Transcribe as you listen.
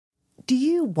Do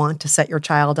you want to set your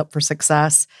child up for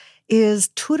success? Is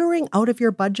tutoring out of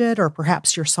your budget, or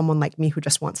perhaps you're someone like me who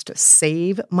just wants to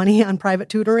save money on private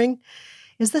tutoring?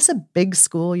 Is this a big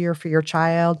school year for your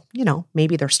child?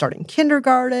 Maybe they're starting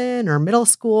kindergarten or middle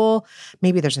school.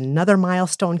 Maybe there's another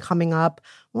milestone coming up.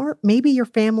 Or maybe your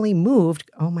family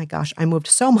moved. Oh my gosh, I moved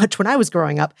so much when I was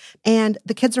growing up, and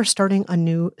the kids are starting a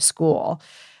new school.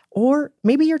 Or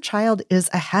maybe your child is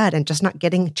ahead and just not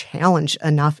getting challenged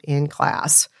enough in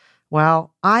class.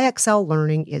 Well, IXL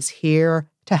Learning is here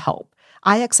to help.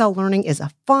 IXL Learning is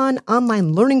a fun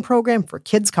online learning program for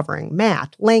kids covering math,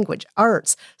 language,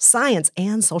 arts, science,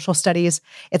 and social studies.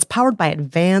 It's powered by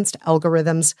advanced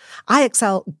algorithms.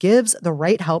 IXL gives the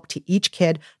right help to each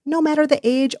kid, no matter the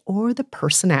age or the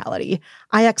personality.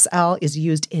 IXL is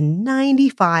used in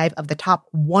 95 of the top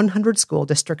 100 school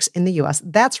districts in the U.S.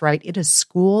 That's right, it is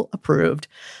school approved.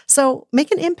 So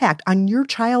make an impact on your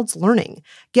child's learning.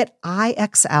 Get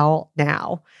IXL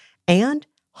now. And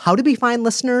How to Be Fine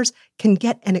listeners can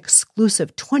get an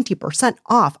exclusive 20%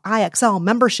 off IXL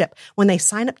membership when they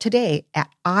sign up today at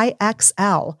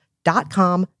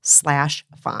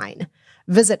IXL.com/fine.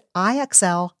 Visit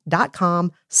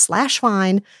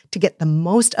IXL.com/fine to get the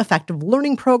most effective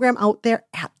learning program out there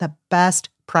at the best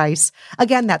price.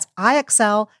 Again, that's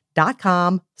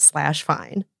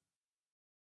IXL.com/fine.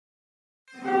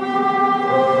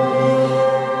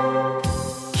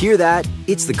 Hear that?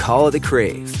 It's the call of the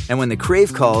Crave. And when the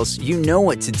Crave calls, you know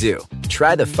what to do.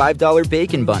 Try the $5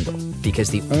 Bacon Bundle,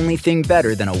 because the only thing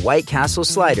better than a White Castle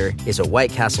slider is a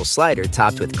White Castle slider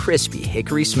topped with crispy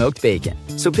hickory smoked bacon.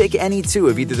 So pick any two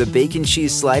of either the Bacon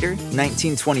Cheese Slider,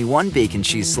 1921 Bacon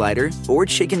Cheese Slider, or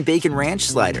Chicken Bacon Ranch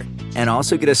Slider. And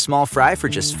also get a small fry for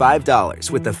just $5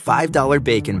 with the $5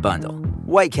 Bacon Bundle.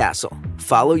 White Castle.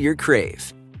 Follow your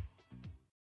Crave.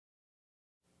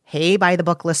 Hey, By the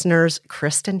Book listeners,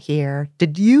 Kristen here.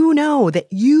 Did you know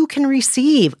that you can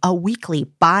receive a weekly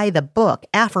By the Book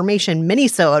affirmation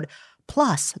minisode,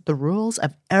 plus the rules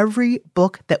of every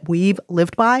book that we've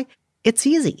lived by? It's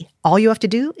easy. All you have to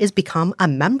do is become a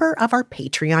member of our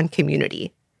Patreon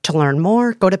community. To learn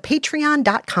more, go to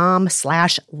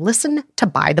patreon.com/listen to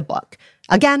By the Book.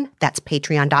 Again, that's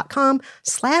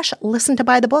patreon.com/listen to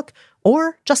By the Book,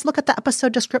 or just look at the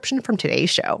episode description from today's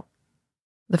show.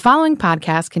 The following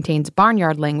podcast contains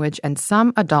barnyard language and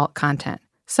some adult content,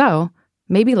 so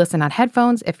maybe listen on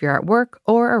headphones if you're at work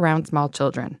or around small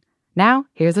children. Now,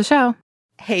 here's the show.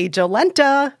 Hey,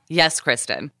 Jolenta. Yes,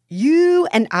 Kristen. You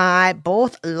and I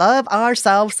both love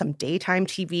ourselves some daytime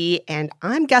TV, and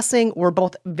I'm guessing we're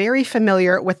both very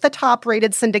familiar with the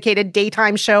top-rated syndicated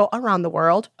daytime show around the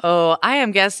world. Oh, I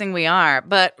am guessing we are.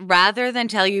 But rather than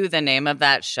tell you the name of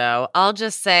that show, I'll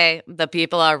just say the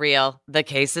people are real, the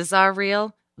cases are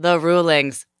real, the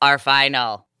rulings are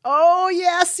final. Oh,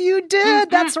 yes, you did.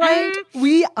 That's right.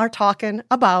 We are talking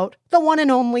about the one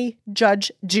and only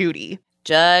Judge Judy.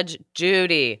 Judge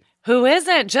Judy, who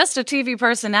isn't just a TV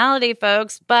personality,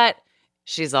 folks, but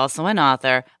she's also an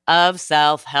author of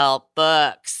self-help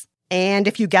books. And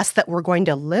if you guessed that we're going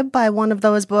to live by one of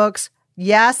those books,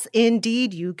 yes,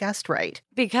 indeed, you guessed right.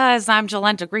 Because I'm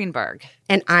Jolenta Greenberg.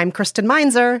 And I'm Kristen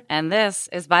Meinzer. And this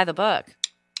is By the Book.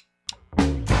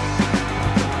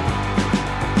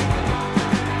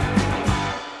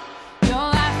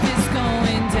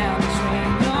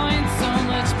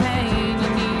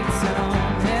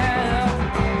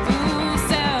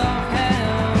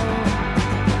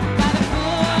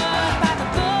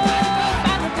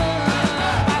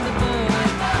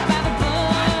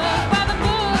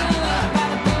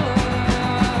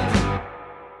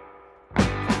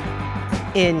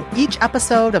 In each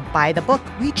episode of By the Book,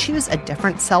 we choose a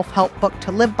different self-help book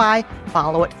to live by,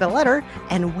 follow it to the letter,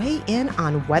 and weigh in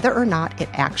on whether or not it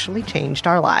actually changed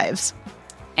our lives.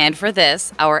 And for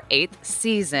this, our 8th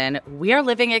season, we are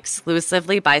living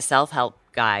exclusively by self-help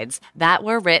guides that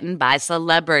were written by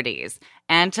celebrities.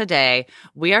 And today,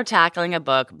 we are tackling a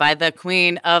book by the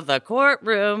queen of the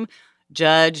courtroom,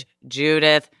 Judge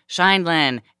Judith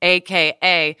Sheindlin,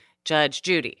 a.k.a. Judge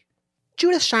Judy.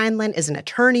 Judith Sheindlin is an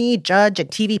attorney, judge, and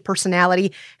TV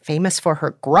personality famous for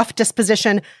her gruff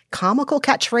disposition, comical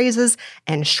catchphrases,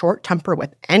 and short temper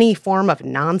with any form of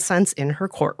nonsense in her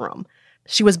courtroom.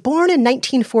 She was born in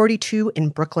 1942 in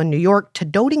Brooklyn, New York, to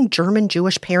doting German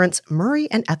Jewish parents Murray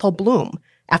and Ethel Bloom.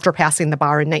 After passing the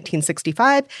bar in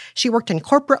 1965, she worked in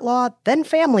corporate law, then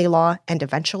family law, and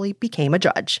eventually became a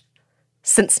judge.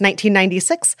 Since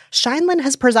 1996, Sheindlin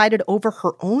has presided over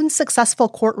her own successful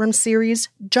courtroom series,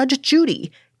 Judge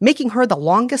Judy, making her the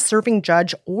longest-serving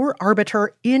judge or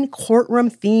arbiter in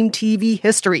courtroom-themed TV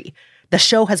history. The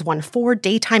show has won 4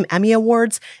 Daytime Emmy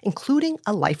Awards, including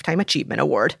a Lifetime Achievement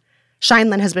Award.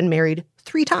 Scheindlin has been married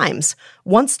 3 times,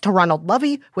 once to Ronald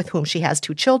Lovey, with whom she has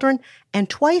 2 children, and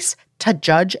twice to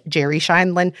Judge Jerry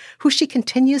Scheindlin, who she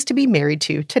continues to be married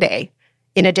to today.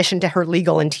 In addition to her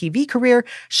legal and TV career,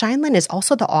 Scheindlin is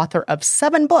also the author of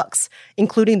 7 books,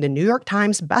 including the New York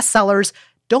Times bestsellers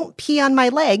Don't Pee on My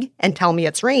Leg and Tell Me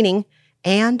It's Raining,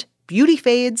 and Beauty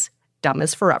Fades, Dumb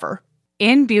as Forever.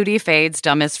 In Beauty Fades,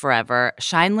 Dumb as Forever,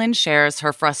 Scheindlin shares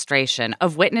her frustration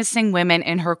of witnessing women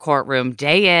in her courtroom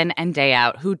day in and day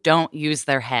out who don't use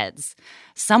their heads.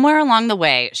 Somewhere along the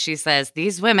way, she says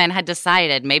these women had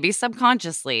decided, maybe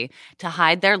subconsciously, to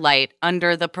hide their light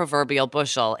under the proverbial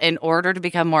bushel in order to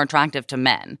become more attractive to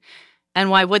men.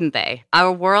 And why wouldn't they?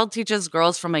 Our world teaches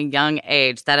girls from a young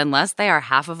age that unless they are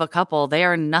half of a couple, they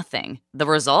are nothing. The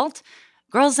result?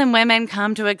 Girls and women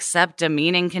come to accept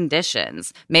demeaning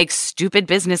conditions, make stupid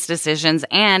business decisions,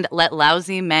 and let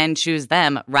lousy men choose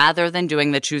them rather than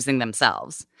doing the choosing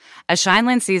themselves. As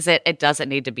Scheindlin sees it, it doesn't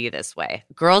need to be this way.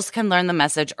 Girls can learn the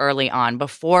message early on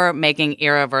before making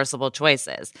irreversible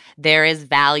choices. There is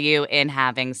value in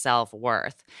having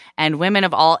self-worth. And women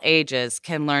of all ages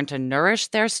can learn to nourish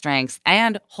their strengths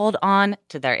and hold on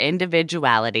to their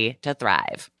individuality to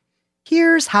thrive.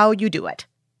 Here's how you do it.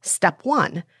 Step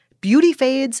 1. Beauty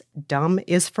fades, dumb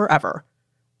is forever.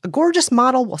 A gorgeous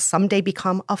model will someday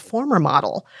become a former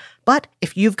model. But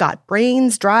if you've got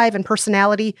brains, drive, and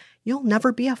personality, you'll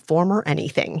never be a former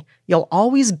anything. You'll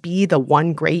always be the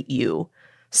one great you.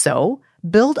 So,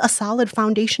 build a solid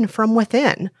foundation from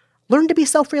within. Learn to be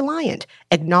self-reliant,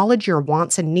 acknowledge your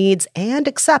wants and needs, and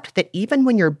accept that even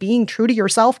when you're being true to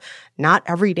yourself, not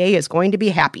every day is going to be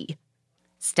happy.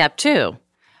 Step 2.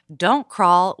 Don't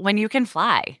crawl when you can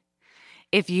fly.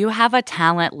 If you have a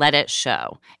talent, let it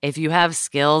show. If you have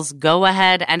skills, go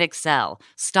ahead and excel.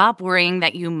 Stop worrying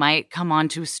that you might come on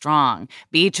too strong.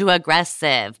 Be too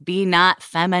aggressive. Be not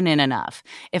feminine enough.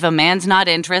 If a man's not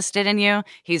interested in you,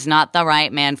 he's not the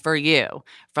right man for you.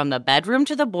 From the bedroom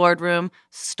to the boardroom,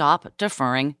 stop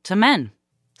deferring to men.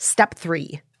 Step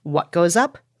 3. What goes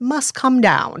up must come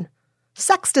down.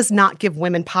 Sex does not give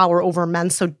women power over men,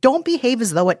 so don't behave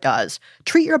as though it does.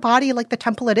 Treat your body like the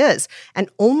temple it is, and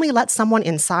only let someone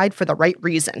inside for the right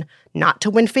reason, not to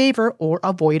win favor or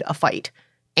avoid a fight.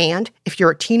 And if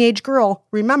you're a teenage girl,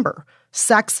 remember,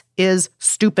 sex is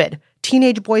stupid.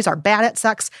 Teenage boys are bad at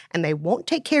sex, and they won't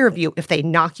take care of you if they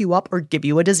knock you up or give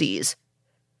you a disease.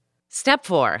 Step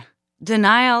 4.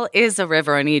 Denial is a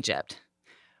river in Egypt.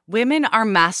 Women are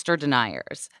master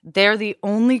deniers. They're the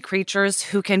only creatures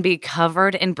who can be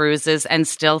covered in bruises and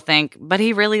still think, but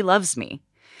he really loves me.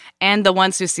 And the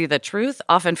ones who see the truth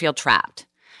often feel trapped.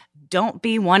 Don't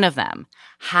be one of them.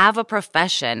 Have a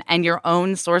profession and your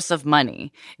own source of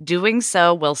money. Doing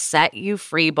so will set you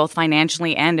free both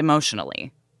financially and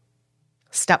emotionally.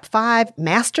 Step 5,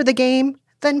 master the game,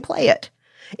 then play it.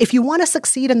 If you want to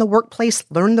succeed in the workplace,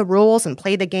 learn the rules and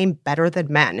play the game better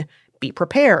than men. Be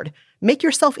prepared. Make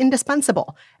yourself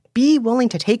indispensable. Be willing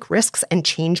to take risks and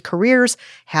change careers.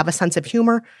 Have a sense of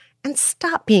humor. And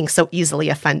stop being so easily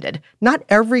offended. Not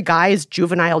every guy's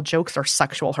juvenile jokes are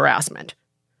sexual harassment.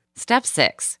 Step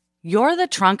 6. You're the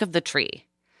trunk of the tree.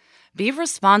 Be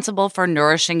responsible for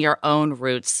nourishing your own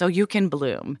roots so you can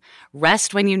bloom.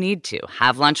 Rest when you need to.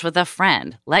 Have lunch with a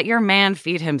friend. Let your man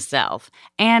feed himself.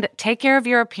 And take care of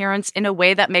your appearance in a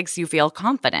way that makes you feel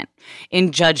confident.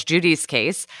 In Judge Judy's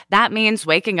case, that means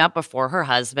waking up before her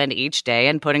husband each day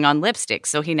and putting on lipstick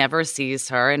so he never sees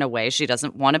her in a way she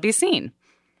doesn't want to be seen.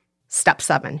 Step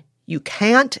 7. You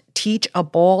can't teach a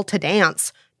bull to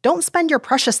dance. Don't spend your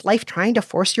precious life trying to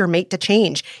force your mate to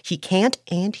change. He can't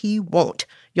and he won't.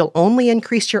 You'll only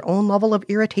increase your own level of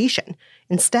irritation.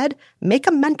 Instead, make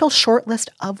a mental shortlist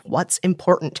of what's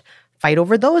important. Fight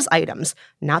over those items,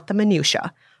 not the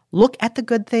minutia. Look at the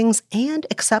good things and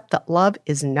accept that love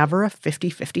is never a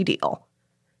 50-50 deal.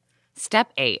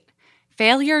 Step 8.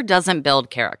 Failure doesn't build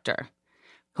character.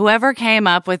 Whoever came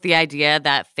up with the idea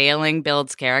that failing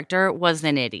builds character was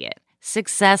an idiot.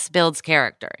 Success builds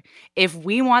character. If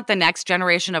we want the next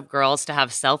generation of girls to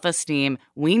have self-esteem,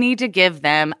 we need to give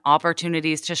them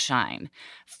opportunities to shine.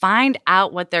 Find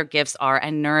out what their gifts are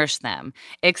and nourish them.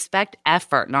 Expect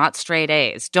effort, not straight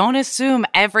A's. Don't assume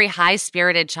every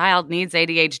high-spirited child needs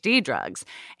ADHD drugs.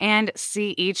 And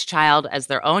see each child as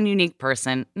their own unique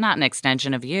person, not an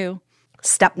extension of you.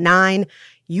 Step 9.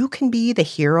 You can be the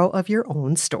hero of your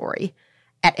own story.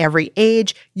 At every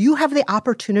age, you have the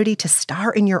opportunity to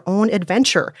star in your own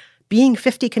adventure. Being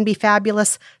 50 can be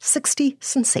fabulous, 60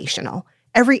 sensational.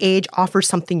 Every age offers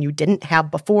something you didn't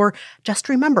have before. Just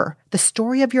remember, the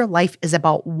story of your life is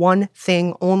about one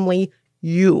thing only,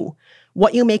 you.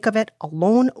 What you make of it,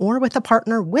 alone or with a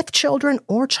partner, with children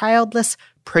or childless,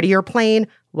 pretty or plain,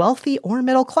 wealthy or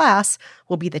middle class,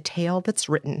 will be the tale that's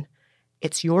written.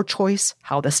 It's your choice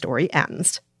how the story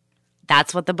ends.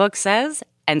 That's what the book says,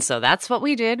 and so that's what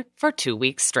we did for 2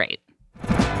 weeks straight.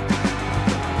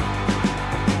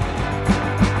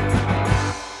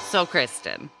 So,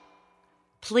 Kristen,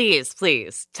 please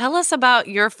tell us about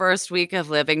your first week of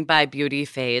living by Beauty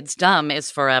Fades, Dumb is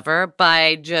Forever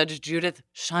by Judge Judith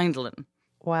Sheindlin.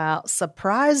 Well,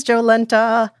 surprise,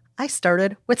 Jolenta. I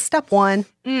started with step 1.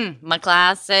 My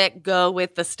classic, go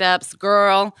with the steps,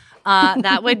 girl.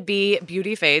 That would be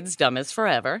Beauty Fades, Dumb is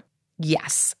Forever.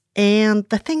 Yes. And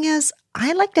the thing is,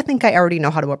 I like to think I already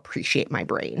know how to appreciate my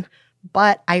brain.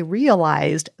 But I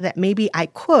realized that maybe I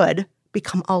could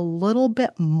become a little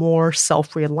bit more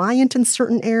self-reliant in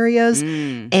certain areas.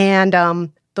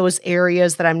 And those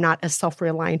areas that I'm not as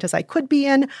self-reliant as I could be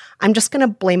in, I'm just going to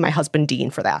blame my husband,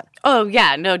 Dean, for that. Oh,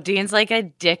 yeah. No, Dean's like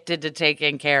addicted to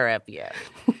taking care of you.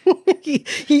 He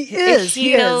is.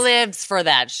 He lives for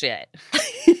that shit.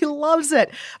 He loves it.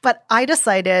 But I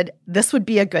decided this would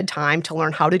be a good time to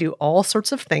learn how to do all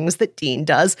sorts of things that Dean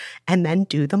does and then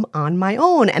do them on my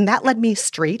own. And that led me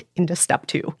straight into step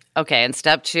 2. Okay, and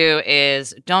step 2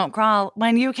 is don't crawl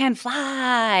when you can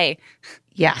fly.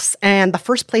 Yes, and the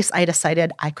first place I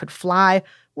decided I could fly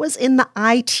was in the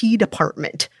IT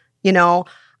department. You know,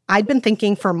 I'd been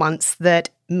thinking for months that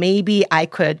maybe I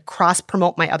could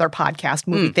cross-promote my other podcast,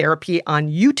 Movie Therapy, on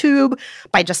YouTube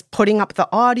by just putting up the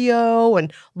audio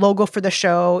and logo for the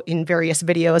show in various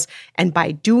videos. And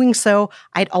by doing so,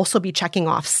 I'd also be checking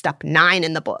off step 9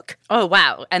 in the book. Oh,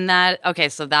 wow. And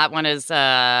so that one is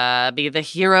be the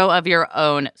hero of your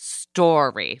own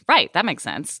story. Right, that makes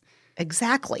sense.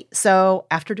 Exactly. So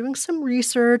after doing some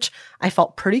research, I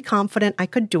felt pretty confident I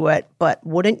could do it, but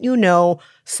wouldn't you know,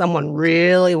 someone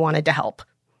really wanted to help.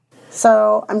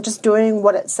 So I'm just doing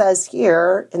what it says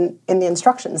here in the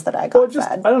instructions that I got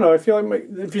fed. I don't know. I feel like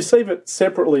if you save it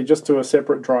separately, just to a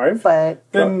separate drive,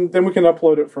 then we can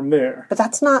upload it from there. But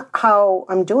that's not how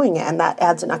I'm doing it, and that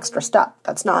adds an extra step.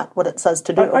 That's not what it says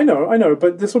to do. I know.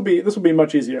 But this will be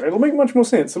much easier. It'll make much more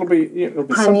sense. It'll be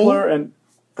simpler and.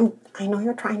 I know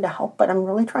you're trying to help, but I'm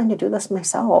really trying to do this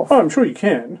myself. Oh, I'm sure you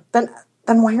can. Then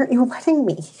why aren't you letting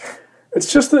me?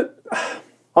 It's just that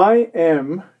I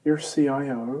am your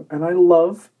CIO, and I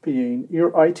love being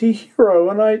your IT hero,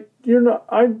 and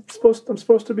I'm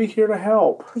supposed to be here to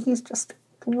help. Please,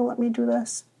 can you let me do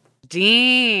this?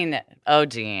 Dean. Oh,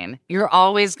 Dean, you're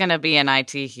always going to be an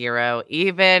IT hero,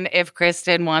 even if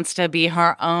Kristen wants to be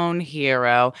her own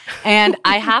hero. And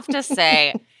I have to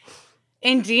say,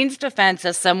 in Dean's defense,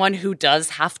 as someone who does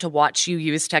have to watch you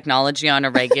use technology on a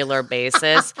regular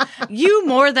basis, you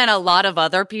more than a lot of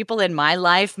other people in my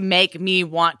life make me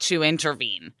want to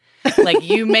intervene. Like,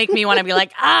 you make me want to be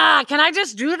like, can I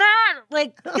just do that?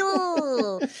 Like,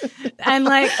 ugh. And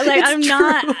like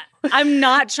I'm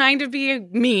not trying to be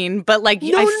mean, but like,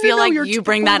 I feel like you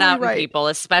bring that out in people,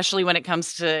 especially when it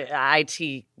comes to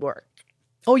IT work.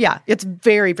 Oh, yeah. It's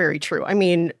very, very true. I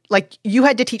mean, like, you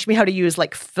had to teach me how to use,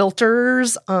 like,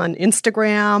 filters on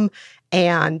Instagram.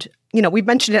 And, we've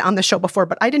mentioned it on the show before,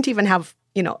 but I didn't even have,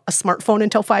 a smartphone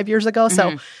until 5 years ago.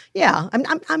 So, yeah,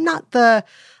 I'm not the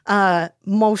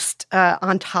most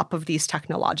on top of these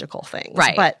technological things.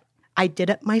 Right. But I did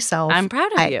it myself. I'm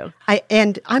proud of you.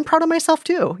 And I'm proud of myself,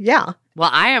 too. Yeah. Well,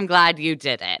 I am glad you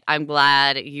did it. I'm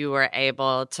glad you were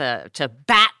able to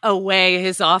bat away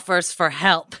his offers for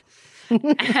help.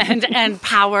 and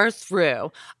power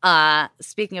through.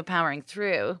 Speaking of powering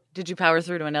through, did you power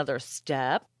through to another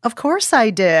step? Of course I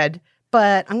did.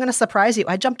 But I'm going to surprise you.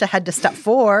 I jumped ahead to step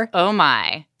 4. Oh,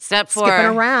 my. Step 4.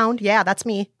 Skipping around. Yeah, that's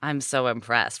me. I'm so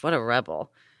impressed. What a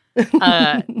rebel.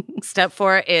 Step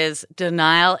 4 is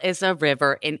denial is a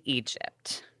river in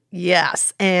Egypt.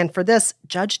 Yes. And for this,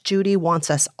 Judge Judy wants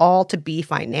us all to be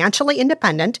financially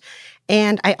independent.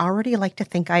 And I already like to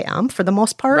think I am for the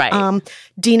most part. Right.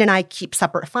 Dean and I keep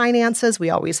separate finances. We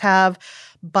always have.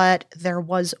 But there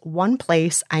was one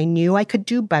place I knew I could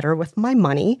do better with my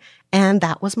money, and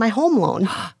that was my home loan.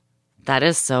 That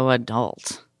is so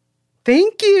adult.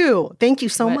 Thank you. Thank you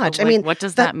so much. I mean, what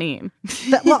does that mean?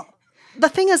 The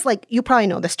thing is, like, you probably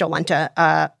know this,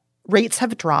 Jolenta. Rates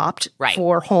have dropped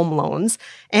for home loans.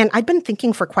 And I'd been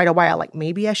thinking for quite a while, like,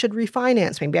 maybe I should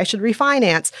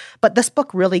refinance. But this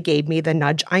book really gave me the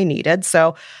nudge I needed.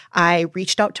 So I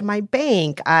reached out to my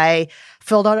bank. I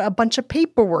filled out a bunch of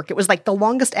paperwork. It was like the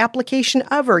longest application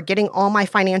ever, getting all my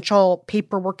financial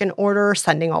paperwork in order,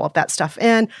 sending all of that stuff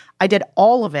in. I did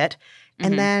all of it.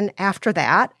 And then after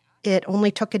that, It only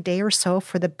took a day or so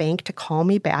for the bank to call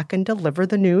me back and deliver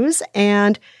the news,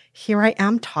 and here I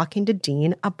am talking to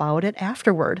Dean about it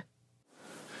afterward.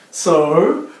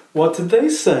 So, what did they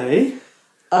say?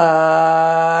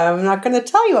 I'm not going to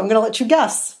tell you. I'm going to let you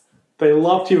guess. They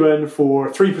locked you in for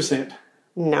 3%.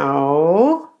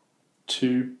 No.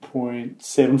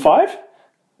 2.75?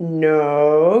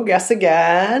 No. Guess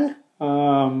again.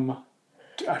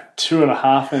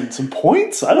 2.5 and some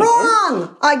points? I don't know.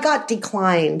 Wrong! I got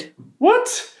declined.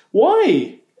 What?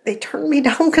 Why? They turned me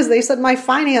down because they said my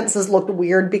finances looked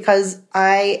weird because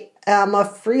I am a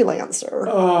freelancer.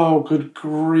 Oh, good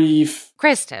grief.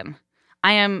 Kristen,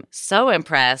 I am so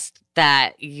impressed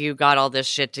that you got all this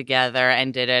shit together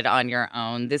and did it on your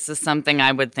own. This is something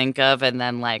I would think of and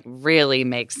then like really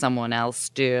make someone else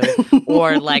do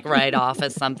or like write off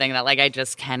as something that like I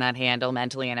just cannot handle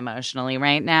mentally and emotionally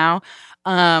right now.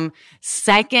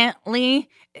 Secondly,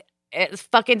 it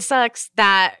fucking sucks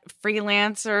that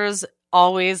freelancers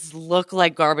always look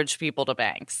like garbage people to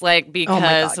banks. Like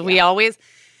because we always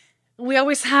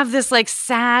have this like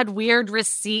sad, weird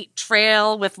receipt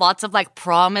trail with lots of like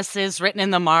promises written in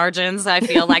the margins. I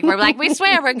feel like we're like, we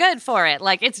swear we're good for it.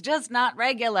 Like it's just not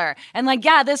regular. And like,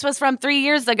 yeah, this was from 3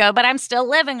 years ago, but I'm still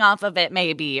living off of it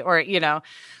maybe. Or, you know,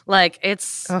 like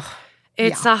it's a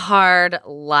hard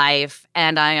life.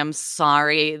 And I am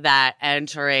sorry that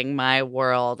entering my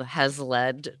world has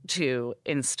led to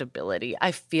instability.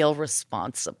 I feel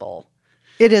responsible.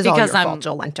 It is because all your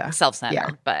fault, Jolenta.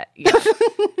 Self-centered, but yeah.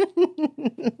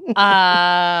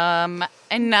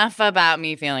 Enough about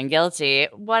me feeling guilty.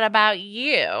 What about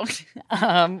you?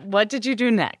 What did you do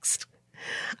next?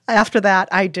 After that,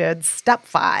 I did step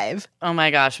 5. Oh my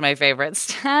gosh, my favorite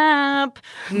step.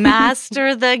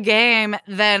 Master the game,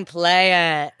 then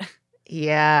play it.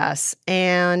 Yes.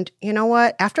 And you know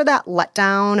what? After that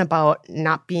letdown about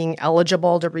not being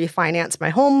eligible to refinance my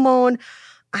home loan,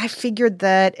 I figured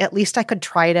that at least I could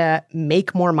try to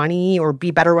make more money or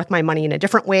be better with my money in a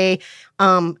different way.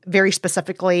 Very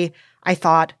specifically, I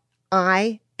thought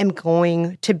I am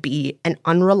going to be an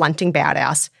unrelenting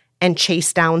badass and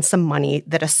chase down some money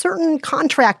that a certain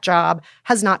contract job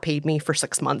has not paid me for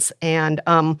 6 months. And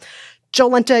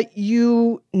Jolenta,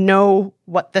 you know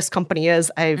what this company is.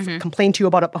 I've complained to you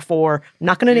about it before. I'm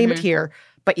not going to name it here.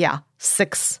 But yeah,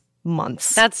 6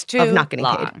 months That's too of not getting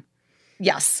long. paid.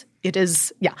 Yes. It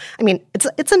is, yeah. I mean,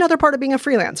 it's another part of being a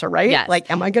freelancer, right? Yes.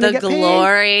 Like, am I going to get paid? The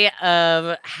glory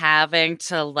of having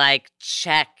to, like,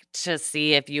 check to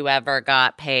see if you ever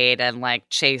got paid and, like,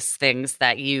 chase things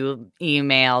that you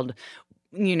emailed,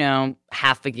 you know,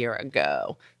 half a year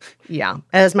ago. Yeah.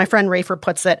 As my friend Rafer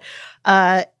puts it,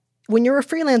 when you're a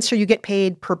freelancer, you get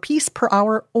paid per piece, per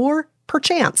hour, or per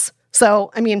chance.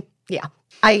 So, I mean, yeah.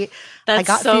 I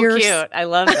got so fierce. Cute. I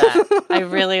love that. I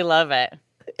really love it.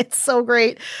 It's so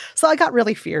great. So I got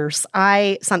really fierce.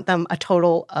 I sent them a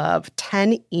total of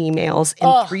 10 emails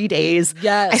in 3 days.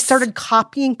 Yes. I started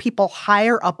copying people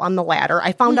higher up on the ladder.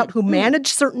 I found out who managed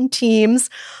certain teams.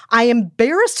 I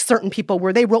embarrassed certain people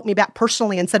where they wrote me back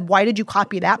personally and said, why did you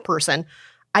copy that person?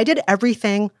 I did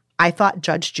everything I thought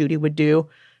Judge Judy would do.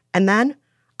 And then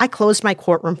I closed my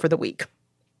courtroom for the week.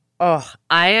 Oh,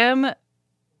 I am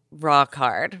rock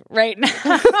hard right now.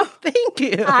 Thank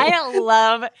you. I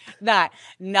love that.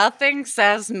 Nothing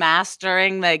says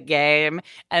mastering the game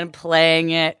and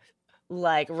playing it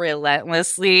like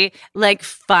relentlessly, like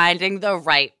finding the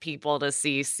right people to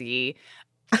CC.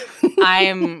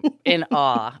 I'm in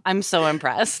awe. I'm so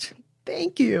impressed.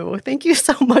 Thank you. Thank you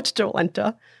so much,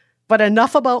 Jolenta. But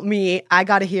enough about me. I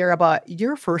got to hear about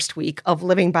your first week of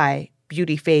living by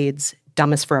Beauty Fades,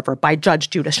 Dumb as Forever by Judge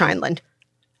Judith Sheindlin.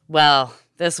 Well,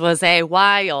 this was a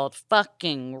wild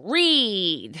fucking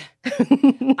read.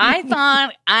 I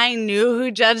thought I knew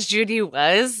who Judge Judy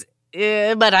was,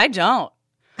 but I don't.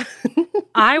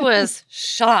 I was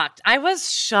shocked. I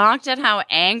was shocked at how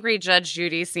angry Judge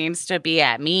Judy seems to be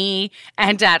at me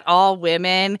and at all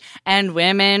women and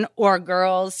women or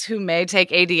girls who may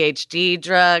take ADHD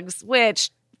drugs,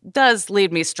 which does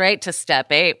lead me straight to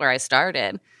step 8 where I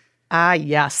started.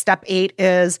 Yes. Step 8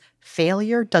 is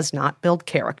failure does not build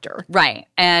character. Right.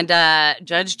 And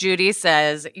Judge Judy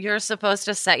says you're supposed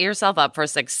to set yourself up for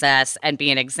success and be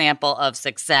an example of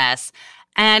success.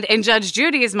 And in Judge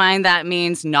Judy's mind, that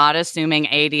means not assuming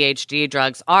ADHD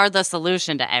drugs are the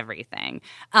solution to everything.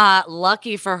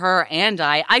 Lucky for her and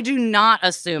I do not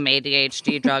assume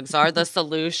ADHD drugs are the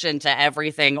solution to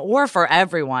everything or for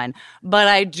everyone. But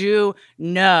I do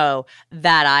know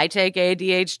that I take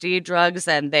ADHD drugs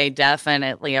and they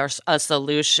definitely are a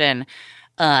solution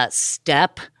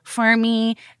step for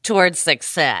me towards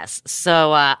success.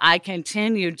 So I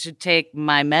continued to take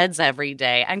my meds every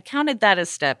day and counted that as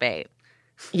step 8.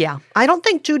 Yeah. I don't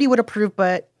think Judy would approve,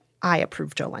 but I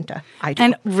approve, Jolenta. I do.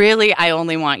 And really, I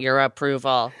only want your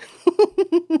approval.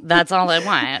 That's all I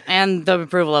want. And the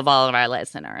approval of all of our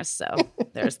listeners. So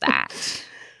there's that.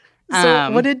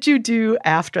 So what did you do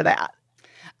after that?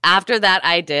 After that,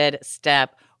 I did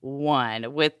step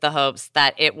 1 with the hopes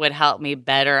that it would help me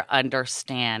better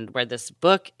understand where this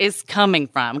book is coming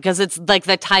from, because it's like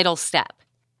the title step.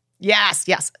 Yes.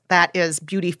 That is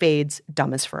Beauty Fades,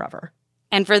 Dumb as Forever.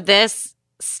 And for this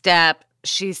step,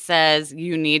 she says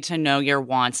you need to know your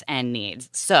wants and needs.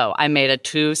 So I made a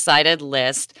 2-sided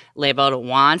list labeled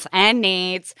wants and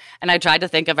needs, and I tried to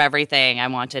think of everything I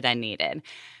wanted and needed.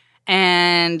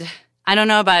 And I don't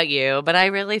know about you, but I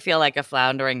really feel like a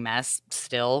floundering mess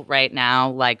still right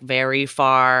now, like very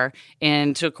far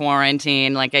into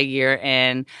quarantine, like a year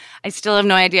in. I still have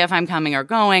no idea if I'm coming or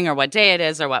going or what day it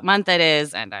is or what month it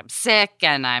is. And I'm sick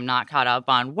and I'm not caught up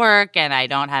on work and I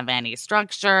don't have any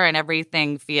structure and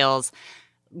everything feels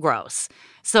gross.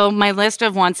 So my list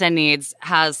of wants and needs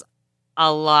has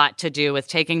a lot to do with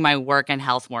taking my work and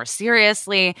health more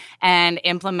seriously and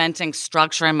implementing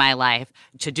structure in my life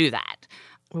to do that.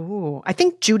 Ooh, I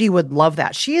think Judy would love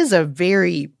that. She is a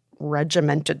very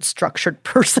regimented, structured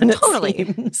person, it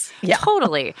seems. Yeah.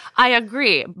 Totally. I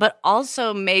agree. But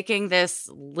also making this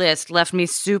list left me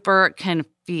super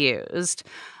confused.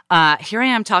 Here I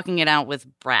am talking it out with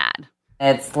Brad.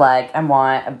 It's like I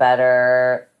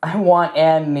want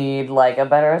and need like a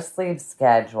better sleep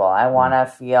schedule. I want to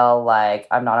feel like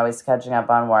I'm not always catching up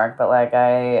on work, but like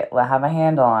I have a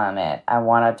handle on it. I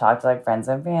want to talk to like friends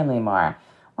and family more.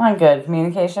 I want good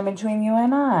communication between you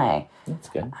and I. That's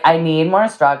good. I need more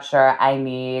structure. I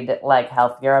need like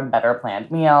healthier and better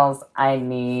planned meals. I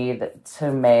need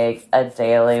to make a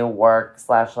daily work /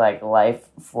 like life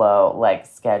flow like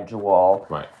schedule.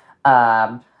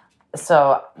 Right.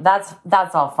 So that's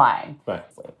all fine. Right.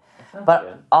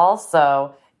 But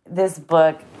also, this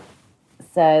book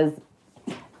says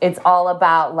it's all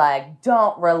about, like,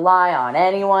 don't rely on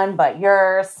anyone but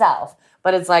yourself.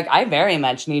 But it's like, I very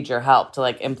much need your help to,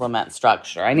 like, implement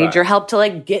structure. I need your help to,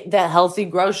 like, get the healthy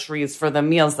groceries for the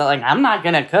meals that, like, I'm not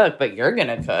going to cook, but you're going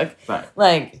to cook. Right.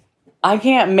 Like, I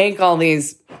can't make all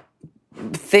these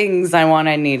things I want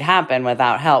and need happen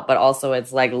without help. But also,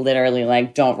 it's, like, literally,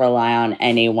 like, don't rely on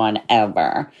anyone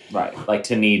ever. Right. Like,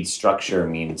 to need structure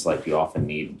means, like, you often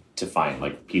need to find,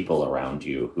 like, people around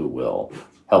you who will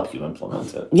help you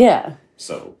implement it. Yeah.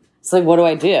 So. It's like, what do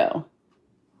I do?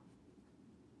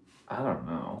 I don't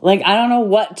know. Like, I don't know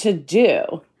what to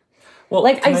do. Well,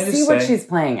 like, I see what she's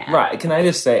playing at. Right. Can I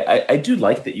just say, I do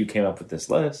like that you came up with this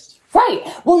list. Right.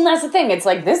 Well, and that's the thing. It's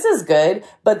like, this is good,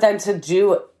 but then to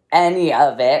do any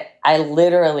of it, I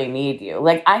literally need you.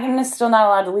 Like, I'm still not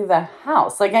allowed to leave the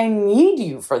house. Like, I need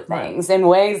you for things in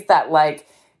ways that, like,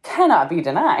 cannot be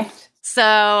denied.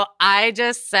 So I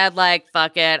just said, like,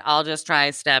 fuck it. I'll just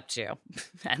try step 2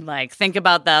 and, like, think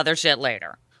about the other shit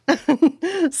later.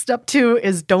 Step 2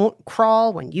 is don't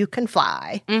crawl when you can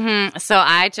fly. Mm-hmm. So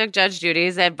I took Judge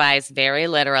Judy's advice very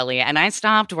literally, and I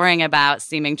stopped worrying about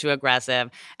seeming too aggressive,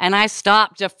 and I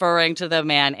stopped deferring to the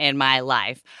man in my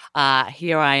life.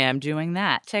 Here I am doing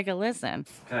that. Take a listen.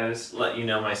 Can I just let you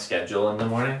know my schedule in the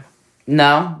morning?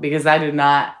 No, because I do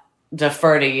not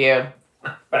defer to you.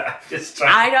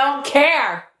 I don't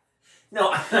care.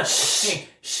 No.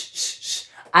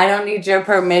 I don't need your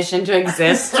permission to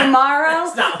exist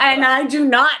tomorrow, and I do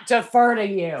not defer to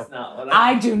you.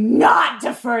 I do not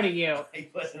defer to you. I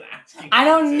wasn't asking. I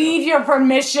don't need your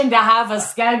permission to have a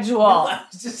schedule. No, I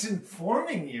was just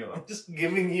informing you. I'm just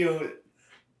giving you.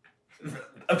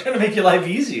 I'm trying to make your life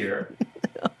easier.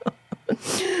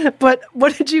 But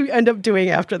what did you end up doing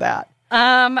after that?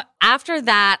 After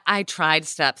that, I tried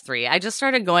step 3. I just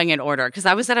started going in order because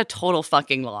I was at a total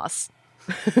fucking loss.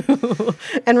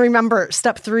 And remember,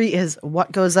 step 3 is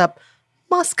what goes up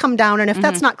must come down. And if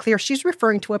that's not clear, she's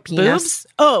referring to a penis. Boobs?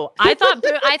 Oh, I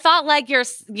thought like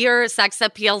your sex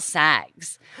appeal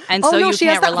sags, and so you she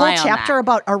can't has that rely whole on chapter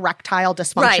about erectile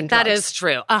dysfunction. Right, that drugs. is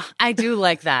true. I do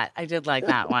like that. I did like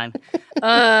that one.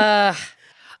 I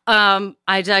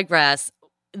digress.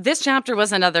 This chapter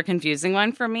was another confusing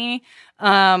one for me.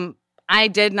 I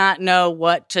did not know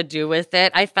what to do with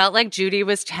it. I felt like Judy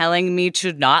was telling me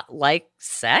to not like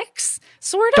sex,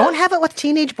 sort of. Don't have it with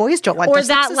teenage boys, Jolenta. Or Sex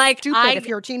that, is like, stupid if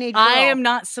you're a teenage girl. I am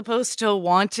not supposed to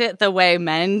want it the way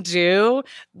men do.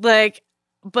 Like,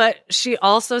 but she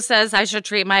also says I should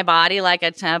treat my body like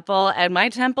a temple, and my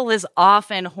temple is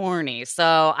often horny.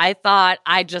 So I thought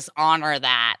I'd just honor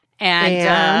that.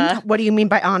 And what do you mean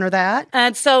by honor that?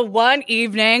 And so one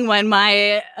evening when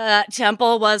my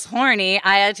temple was horny,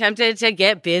 I attempted to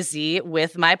get busy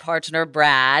with my partner,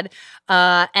 Brad.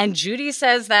 And Judy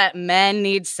says that men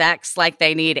need sex like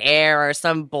they need air or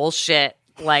some bullshit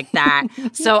like that.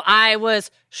 So I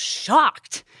was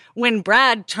shocked when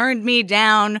Brad turned me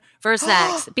down for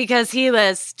sex because he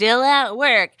was still at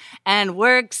work and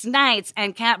works nights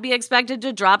and can't be expected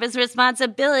to drop his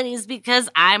responsibilities because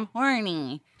I'm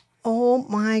horny. Oh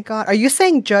my God. Are you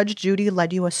saying Judge Judy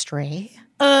led you astray?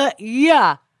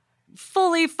 Yeah.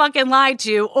 Fully fucking lied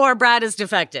to, or Brad is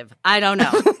defective. I don't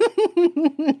know.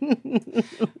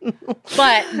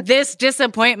 But this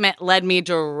disappointment led me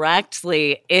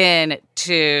directly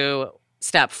into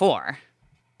step 4.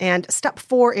 And step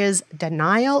 4 is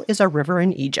denial is a river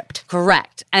in Egypt.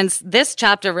 Correct. And this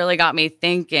chapter really got me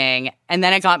thinking, and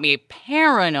then it got me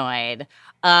paranoid.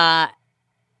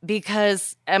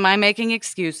 Because am I making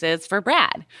excuses for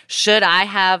Brad? Should I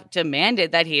have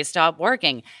demanded that he stop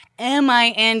working? Am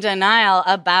I in denial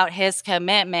about his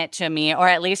commitment to me, or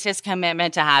at least his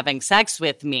commitment to having sex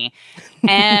with me?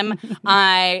 Am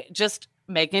I just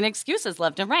making excuses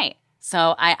left and right?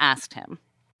 So I asked him.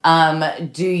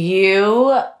 Do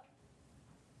you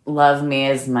love me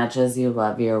as much as you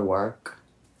love your work?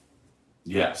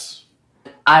 Yes.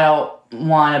 I don't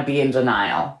want to be in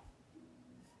denial.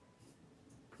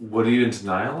 What are you in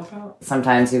denial about?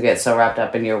 Sometimes you get so wrapped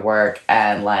up in your work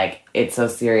and like it's so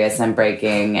serious and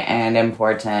breaking and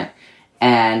important.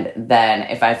 And then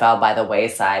if I fell by the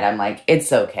wayside, I'm like,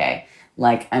 it's okay.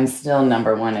 Like I'm still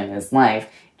number one in his life,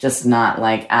 just not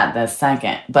like at this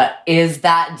second. But is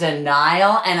that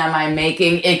denial? And am I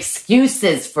making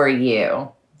excuses for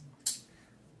you?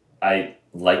 I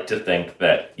like to think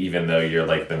that even though you're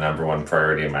like the number one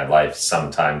priority in my life,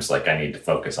 sometimes like I need to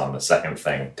focus on the second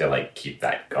thing to like keep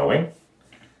that going.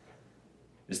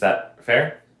 Is that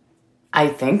fair? I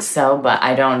think so, but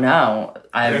I don't know.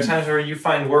 There are times where you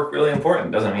find work really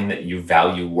important. Doesn't mean that you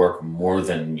value work more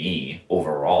than me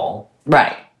overall.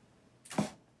 Right.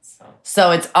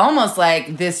 So it's almost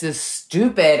like this is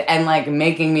stupid and like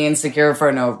making me insecure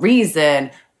for no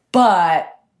reason,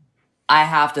 but I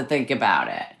have to think about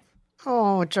it.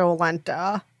 Oh,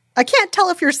 Jolenta. I can't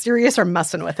tell if you're serious or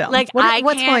messing with him. Like,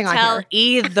 what's going on tell here?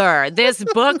 either. This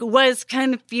book was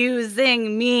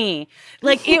confusing me.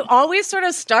 Like, it always sort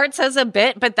of starts as a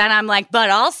bit, but then I'm like,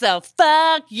 but also,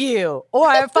 fuck you,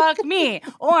 or fuck me,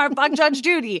 or fuck Judge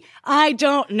Judy. I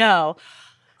don't know.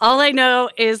 All I know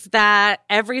is that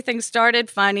everything started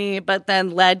funny, but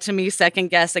then led to me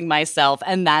second-guessing myself,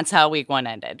 and that's how week 1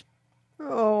 ended.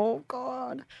 Oh,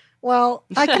 God. Well,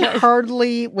 I can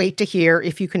hardly wait to hear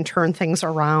if you can turn things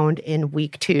around in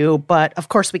week 2. But of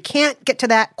course, we can't get to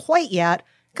that quite yet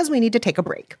because we need to take a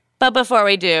break. But before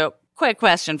we do, quick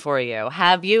question for you.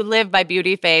 Have you lived by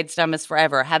Beauty Fades, Dumb is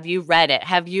Forever? Have you read it?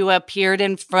 Have you appeared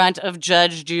in front of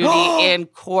Judge Judy in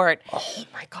court? Oh,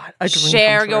 my God. A dream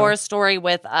Share come true. your story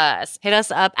with us. Hit us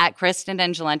up at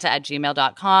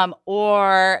KristenandJolenta@gmail.com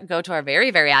or go to our very,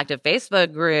 very active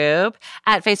Facebook group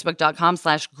at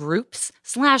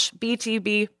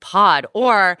facebook.com/groups/BTB pod.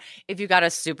 Or if you got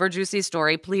a super juicy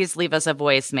story, please leave us a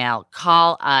voicemail.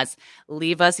 Call us.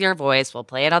 Leave us your voice. We'll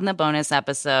play it on the bonus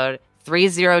episode.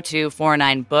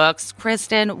 302-49-BOOKS.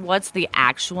 Kristen, what's the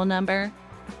actual number?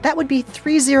 That would be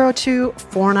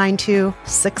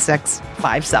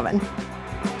 302-492-6657.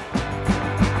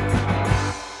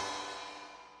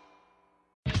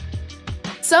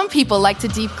 Some people like to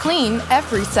deep clean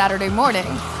every Saturday morning.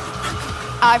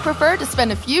 I prefer to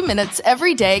spend a few minutes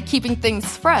every day keeping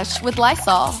things fresh with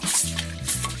Lysol.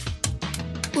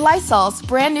 Lysol's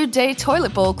brand new Day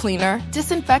Toilet Bowl Cleaner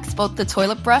disinfects both the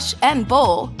toilet brush and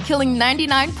bowl, killing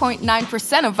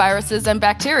 99.9% of viruses and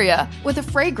bacteria with a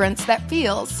fragrance that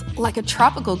feels like a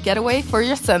tropical getaway for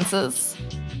your senses.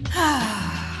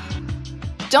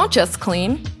 Don't just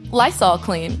clean, Lysol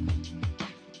clean.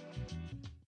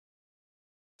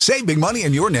 Save big money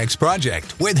on your next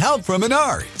project with help from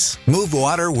Menards. Move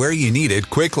water where you need it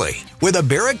quickly with a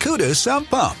Barracuda sump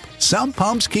pump. Sump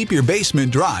pumps keep your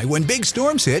basement dry when big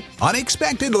storms hit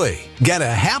unexpectedly. Get a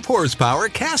half-horsepower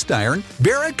cast-iron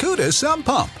Barracuda sump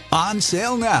pump on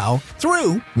sale now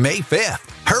through May 5th.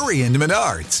 Hurry into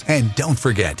Menards and don't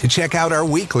forget to check out our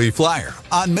weekly flyer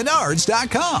on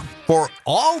Menards.com for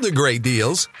all the great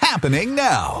deals happening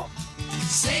now.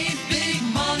 Save big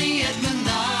money at Menards.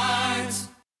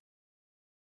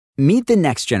 Meet the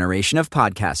next generation of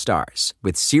podcast stars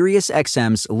with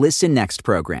SiriusXM's Listen Next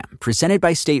program, presented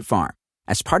by State Farm.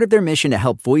 As part of their mission to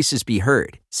help voices be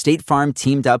heard, State Farm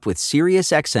teamed up with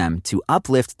SiriusXM to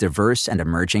uplift diverse and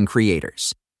emerging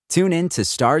creators. Tune in to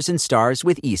Stars and Stars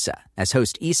with Issa as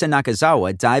host Issa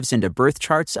Nakazawa dives into birth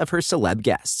charts of her celeb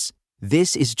guests.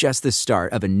 This is just the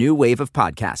start of a new wave of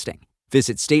podcasting.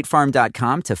 Visit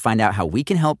statefarm.com to find out how we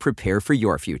can help prepare for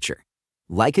your future.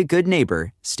 Like a good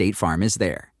neighbor, State Farm is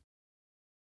there.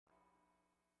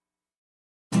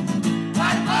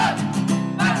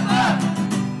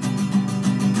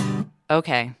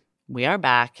 Okay, we are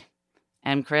back.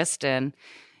 And Kristen,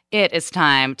 it is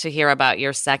time to hear about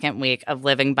your second week of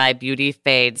living by Beauty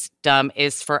Fade's Dumb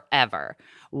is Forever.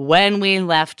 When we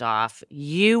left off,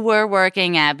 you were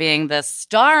working at being the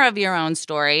star of your own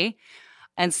story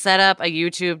and set up a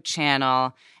YouTube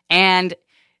channel and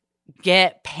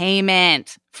get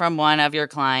payment from one of your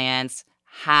clients.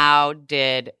 How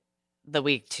did the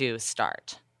week 2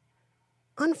 start?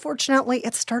 Unfortunately,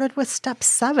 it started with step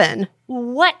 7.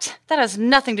 What? That has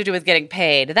nothing to do with getting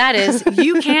paid. That is,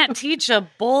 you can't teach a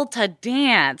bull to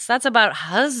dance. That's about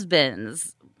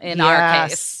husbands in our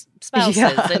case,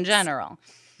 spouses in general.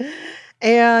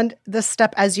 And this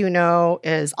step, as you know,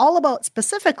 is all about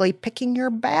specifically picking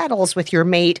your battles with your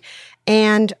mate.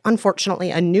 And unfortunately,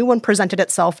 a new one presented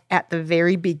itself at the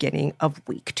very beginning of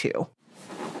week 2.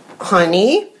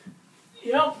 Honey?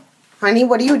 Yep. Honey,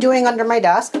 what are you doing under my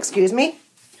desk? Excuse me?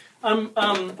 I'm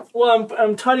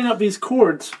tidying up these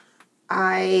cords.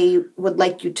 I would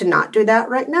like you to not do that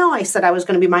right now. I said I was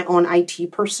going to be my own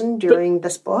IT person during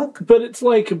this book. But it's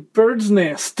like a bird's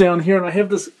nest down here, and I have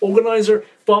this organizer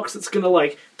box that's going to,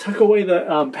 like, tuck away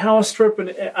the power strip, and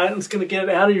it's going to get it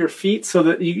out of your feet so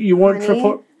that you won't trip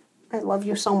up. I love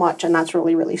you so much, and that's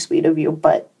really, really sweet of you,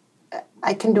 but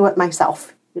I can do it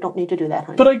myself. You don't need to do that,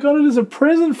 honey. But I got it as a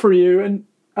present for you, and...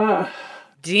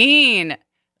 Dean,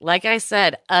 like I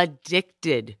said,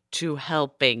 addicted to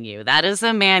helping you. That is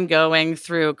a man going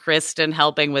through Kristen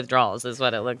helping withdrawals is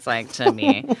what it looks like to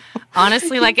me.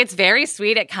 Honestly, like, it's very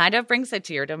sweet. It kind of brings a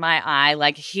tear to my eye.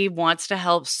 Like, he wants to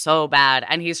help so bad,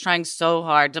 and he's trying so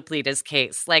hard to plead his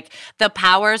case. Like, the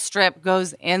power strip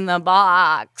goes in the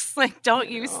box. Like, don't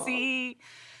you see?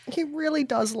 He really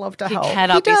does love to help. He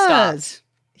cannot be stopped.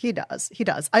 He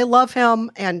does. I love him,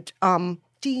 and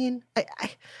Dean,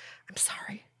 I'm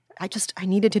sorry. I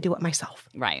needed to do it myself.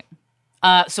 Right.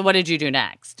 So what did you do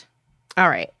next? All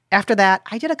right. After that,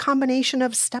 I did a combination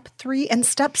of step 3 and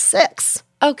step 6.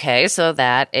 Okay, so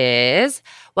that is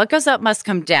What Goes Up Must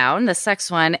Come Down, the sex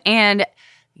one, and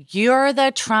You're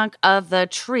the Trunk of the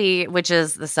Tree, which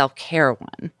is the self-care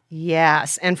one.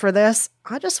 Yes, and for this,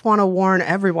 I just want to warn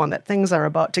everyone that things are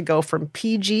about to go from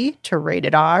PG to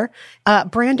rated R.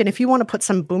 Brandon, if you want to put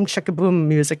some boom chicka boom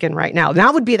music in right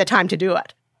now would be the time to do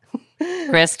it.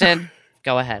 Kristen,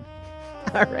 go ahead.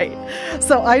 All right.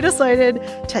 So I decided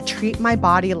to treat my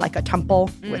body like a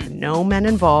temple with no men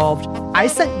involved. I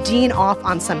sent Dean off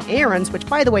on some errands, which,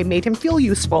 by the way, made him feel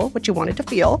useful, which you wanted to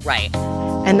feel. Right.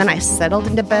 And then I settled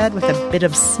into bed with a bit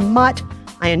of smut.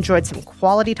 I enjoyed some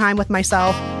quality time with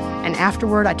myself. And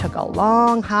afterward, I took a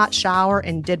long, hot shower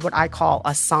and did what I call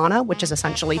a sauna, which is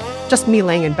essentially just me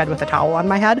laying in bed with a towel on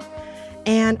my head.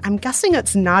 And I'm guessing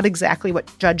it's not exactly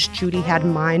what Judge Judy had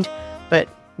in mind, but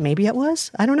maybe it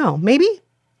was. I don't know. Maybe.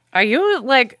 Are you,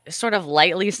 like, sort of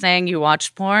lightly saying you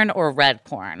watched porn or read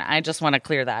porn? I just want to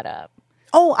clear that up.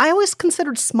 Oh, I always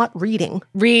considered smut reading.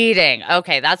 Reading.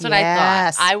 Okay, that's what I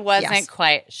thought. I wasn't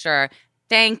quite sure.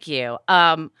 Thank you.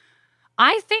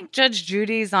 I think Judge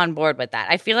Judy's on board with that.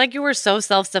 I feel like you were so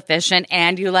self-sufficient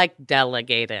and you, like,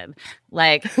 delegated,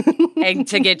 like,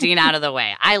 to get Dean out of the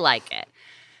way. I like it.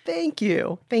 Thank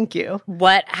you. Thank you.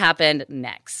 What happened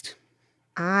next?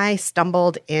 I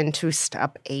stumbled into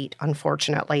step 8,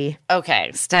 unfortunately.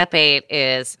 Okay, step 8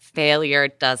 is failure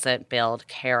doesn't build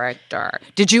character.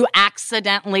 Did you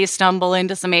accidentally stumble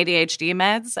into some ADHD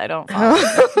meds? I don't follow.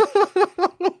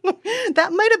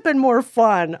 That might have been more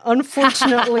fun.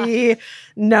 Unfortunately,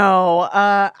 no.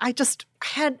 I just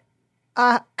had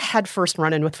first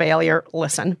run-in with failure.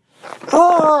 Listen.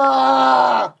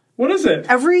 What is it?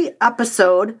 Every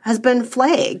episode has been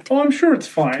flagged. Oh, I'm sure it's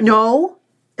fine. No,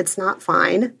 it's not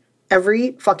fine.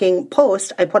 Every fucking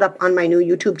post I put up on my new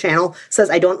YouTube channel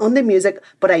says I don't own the music,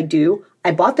 but I do.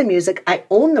 I bought the music. I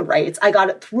own the rights. I got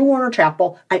it through Warner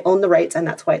Chappell. I own the rights, and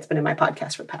that's why it's been in my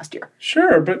podcast for the past year.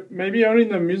 Sure, but maybe owning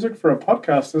the music for a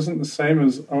podcast isn't the same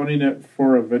as owning it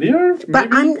for a video? But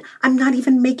I'm not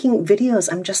even making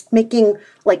videos. I'm just making,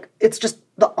 like, it's just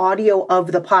the audio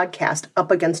of the podcast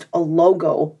up against a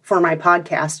logo for my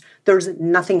podcast. There's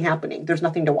nothing happening. There's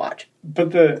nothing to watch.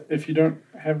 But if you don't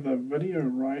have the video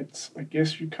rights, I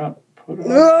guess you can't put it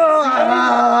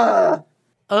on.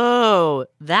 Oh,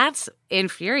 that's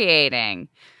infuriating.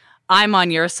 I'm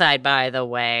on your side, by the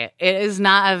way. It is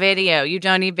not a video. You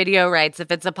don't need video rights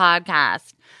if it's a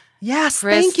podcast. Yes,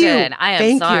 Kristen, thank you. I am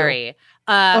Thank you. sorry.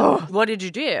 What did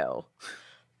you do?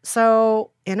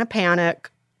 So, in a panic,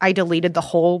 I deleted the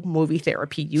whole Movie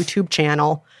Therapy YouTube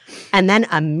channel. And then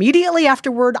immediately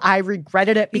afterward, I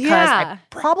regretted it because I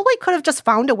probably could have just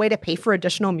found a way to pay for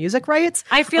additional music rights.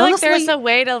 I feel like there's a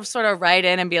way to sort of write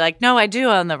in and be like, no, I do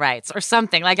own the rights or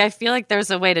something. Like, I feel like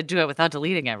there's a way to do it without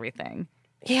deleting everything.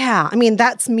 Yeah, I mean,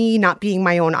 that's me not being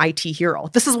my own IT hero.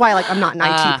 This is why, like, I'm not an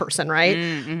IT person, right?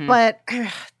 Mm-hmm. But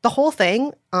the whole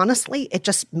thing, honestly, it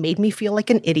just made me feel like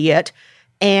an idiot.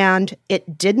 And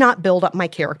it did not build up my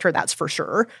character, that's for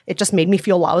sure. It just made me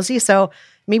feel lousy. So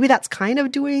maybe that's kind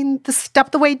of doing the step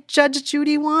the way Judge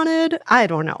Judy wanted. I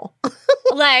don't know.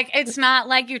 Like, it's not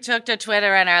like you took to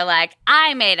Twitter and are like,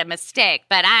 I made a mistake,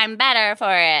 but I'm better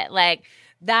for it. Like,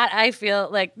 that I feel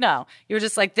like, no. You're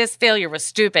just like, this failure was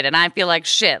stupid, and I feel like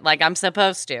shit, like I'm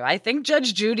supposed to. I think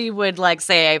Judge Judy would, like,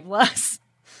 say A+.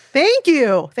 Thank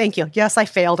you. Thank you. Yes, I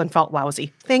failed and felt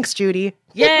lousy. Thanks, Judy.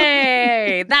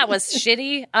 Yay! That was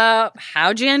shitty.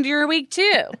 How'd you end your week,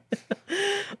 too?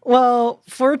 Well,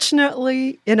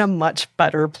 fortunately, in a much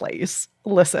better place.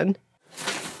 Listen.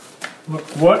 Look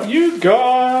what you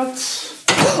got. Ooh,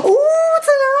 it's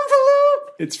an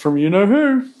envelope. It's from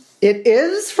you-know-who. It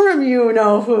is from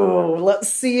you-know-who. Let's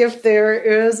see if there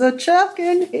is a check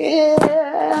in here.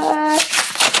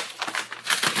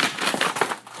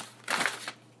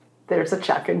 There's a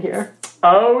check in here.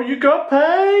 Oh, you got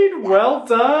paid? Well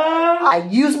done. I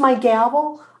used my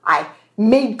gavel. I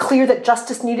made clear that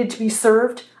justice needed to be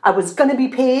served. I was going to be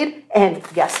paid. And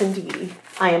yes, indeed,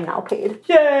 I am now paid.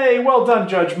 Yay, well done,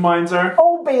 Judge Meinzer.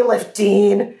 Oh, Bailiff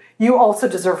Dean. You also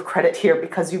deserve credit here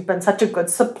because you've been such a good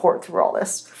support through all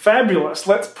this. Fabulous.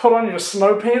 Let's put on your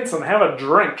snow pants and have a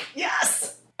drink.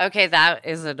 Yes. Okay, that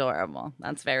is adorable.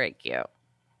 That's very cute.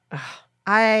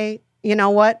 You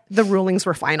know what? The rulings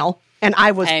were final, and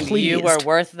I was and pleased. You were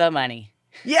worth the money.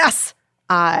 Yes,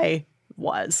 I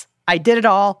was. I did it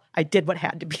all. I did what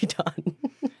had to be done.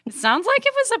 It sounds like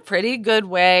it was a pretty good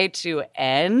way to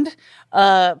end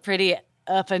a pretty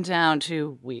up and down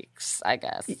 2 weeks, I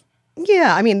guess.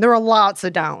 Yeah, I mean, there were lots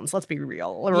of downs. Let's be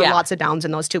real. There were lots of downs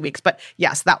in those 2 weeks. But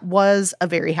yes, that was a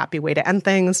very happy way to end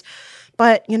things.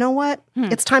 But you know what?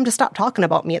 It's time to stop talking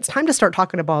about me. It's time to start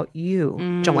talking about you,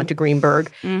 Jolenta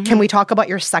Greenberg. Can we talk about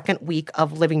your second week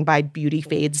of living by Beauty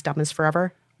Fades, Dumb as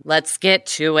Forever? Let's get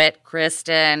to it,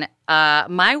 Kristen.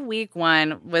 My week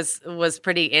one was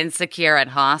pretty insecure and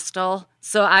hostile,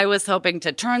 so I was hoping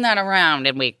to turn that around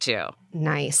in week 2.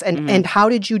 Nice. And how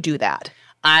did you do that?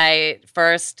 I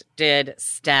first did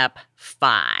step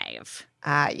 5.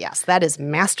 Yes, that is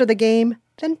master the game,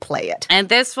 then play it. And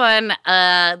this one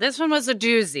was a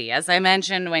doozy. As I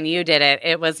mentioned when you did it,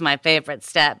 it was my favorite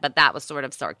step, but that was sort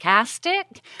of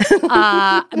sarcastic.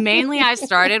 Mainly I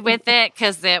started with it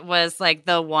because it was like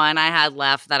the one I had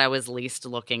left that I was least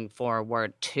looking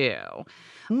forward to.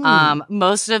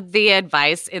 Most of the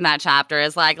advice in that chapter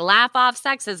is like, laugh off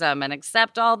sexism and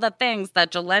accept all the things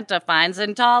that Jolenta finds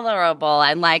intolerable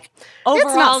and like overall,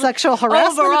 it's not sexual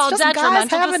harassment. Overall it's just guys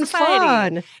having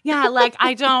fun. Yeah, like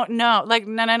I don't know. Like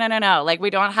no. Like we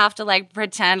don't have to like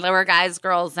pretend that we're guys,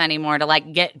 girls anymore to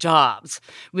like get jobs.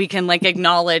 We can like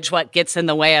acknowledge what gets in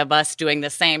the way of us doing the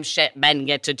same shit men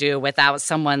get to do without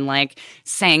someone like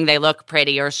saying they look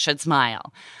pretty or should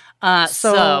smile.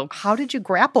 So how did you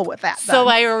grapple with that then? So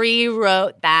I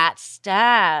rewrote that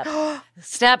step.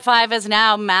 Step 5 is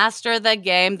now master the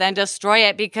game, then destroy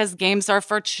it because games are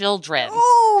for children.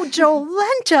 Oh,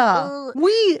 Jolenta!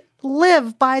 We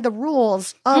live by the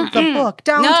rules of the book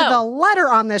down to the letter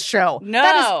on this show. No.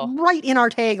 That is right in our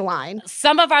tagline.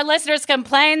 Some of our listeners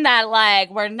complain that,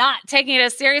 like, we're not taking it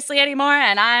as seriously anymore,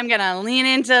 and I'm going to lean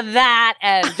into that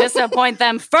and disappoint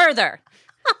them further.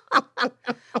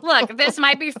 Look, this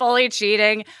might be fully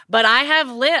cheating, but I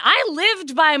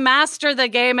lived by master the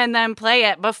game and then play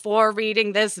it before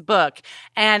reading this book.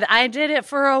 And I did it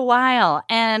for a while.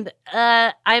 And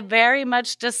I very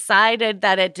much decided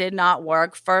that it did not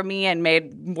work for me and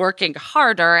made working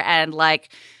harder and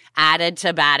like added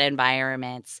to bad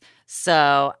environments.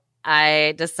 So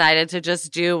I decided to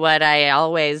just do what I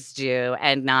always do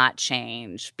and not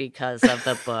change because of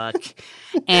the book.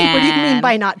 And, what do you mean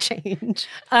by not change?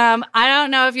 I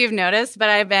don't know if you've noticed, but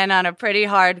I've been on a pretty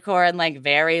hardcore and like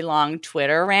very long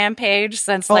Twitter rampage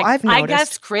since I've I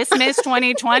guess Christmas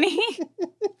 2020.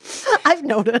 I've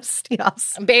noticed,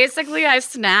 yes. Basically, I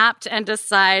snapped and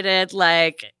decided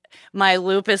like my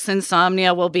lupus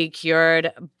insomnia will be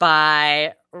cured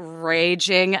by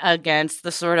raging against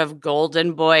the sort of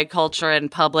golden boy culture in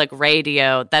public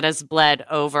radio that has bled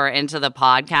over into the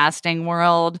podcasting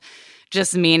world.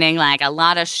 just meaning like a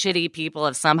lot of shitty people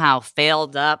have somehow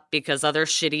failed up because other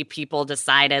shitty people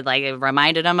decided, like, it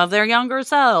reminded them of their younger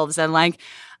selves. And like,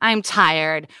 I'm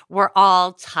tired. We're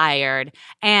all tired.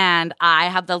 And I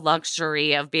have the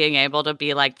luxury of being able to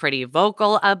be like pretty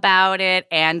vocal about it,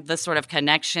 and the sort of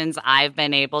connections I've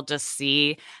been able to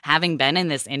see having been in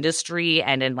this industry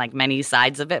and in like many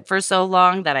sides of it for so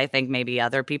long that I think maybe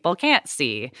other people can't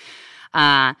see.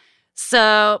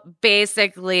 So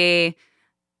basically,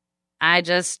 I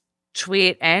just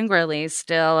tweet angrily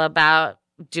still about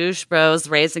douche bros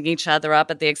raising each other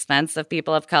up at the expense of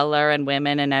people of color and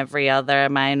women and every other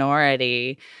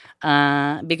minority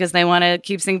because they want to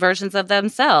keep seeing versions of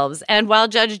themselves. And while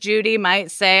Judge Judy might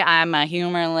say I'm a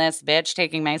humorless bitch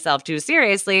taking myself too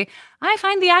seriously, I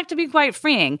find the act to be quite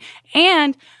freeing.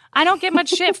 And I don't get much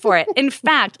shit for it. In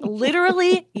fact,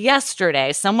 literally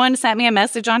yesterday, someone sent me a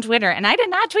message on Twitter, and I did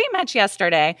not tweet much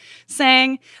yesterday,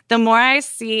 saying the more I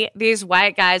see these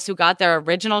white guys who got their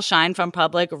original shine from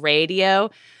public radio,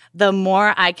 the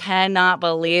more I cannot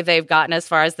believe they've gotten as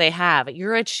far as they have.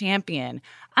 You're a champion.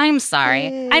 I'm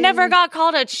sorry. I never got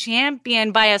called a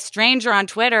champion by a stranger on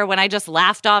Twitter when I just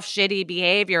laughed off shitty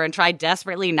behavior and tried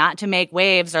desperately not to make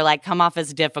waves or like come off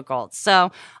as difficult. So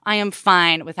I am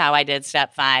fine with how I did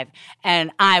step 5,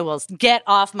 and I will get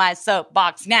off my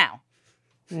soapbox now.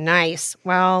 Nice.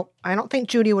 Well, I don't think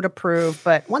Judy would approve,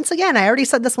 but once again, I already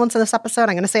said this once in this episode.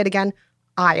 I'm going to say it again.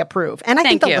 I approve. And I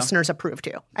think the listeners approve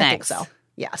too. I think so.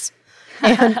 Yes.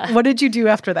 And what did you do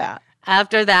after that?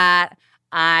 After that,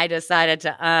 I decided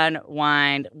to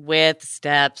unwind with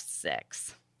step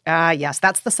 6. Yes,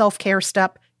 that's the self-care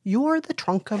step. You're the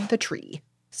trunk of the tree.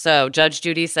 So Judge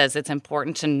Judy says it's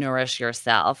important to nourish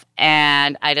yourself.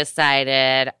 And I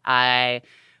decided I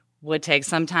would take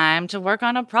some time to work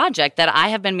on a project that I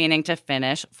have been meaning to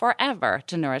finish forever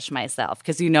to nourish myself.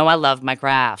 Because you know I love my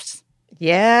crafts.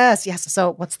 Yes.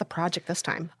 So what's the project this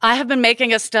time? I have been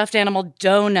making a stuffed animal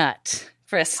donut,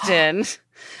 Kristen.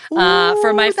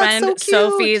 For my friend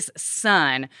Sophie's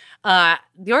son.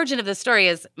 The origin of the story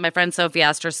is my friend Sophie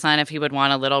asked her son if he would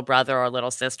want a little brother or a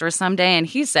little sister someday, and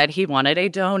he said he wanted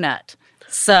a donut.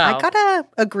 So I gotta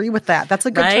agree with that. That's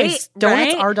a good choice.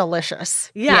 Donuts are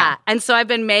delicious. Yeah. And so I've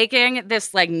been making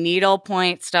this like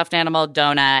needlepoint stuffed animal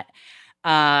donut.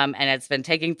 And it's been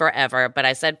taking forever, but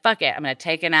I said, fuck it. I'm going to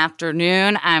take an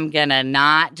afternoon. I'm going to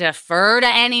not defer to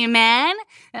any men.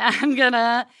 I'm going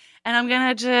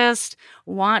to just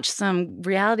watch some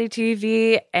reality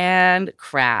TV and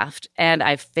craft. And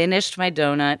I finished my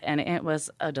donut, and it was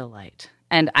a delight.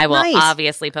 And I will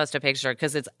obviously post a picture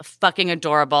because it's a fucking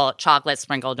adorable chocolate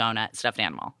sprinkle donut stuffed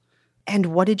animal. And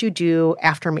what did you do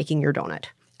after making your donut?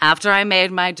 After I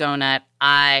made my donut,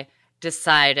 I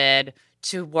decided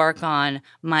to work on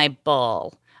my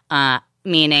bowl,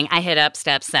 meaning I hit up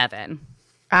step 7.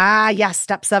 Yes.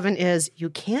 Step 7 is you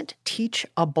can't teach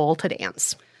a bull to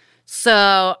dance.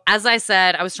 So, as I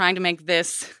said, I was trying to make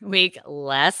this week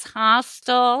less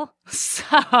hostile.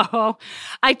 So,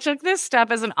 I took this step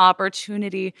as an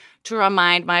opportunity to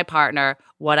remind my partner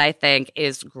what I think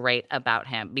is great about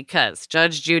him. Because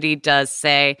Judge Judy does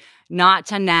say not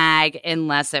to nag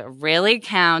unless it really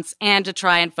counts, and to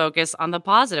try and focus on the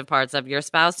positive parts of your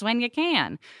spouse when you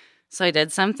can. So, I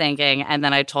did some thinking, and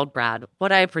then I told Brad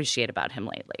what I appreciate about him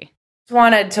lately.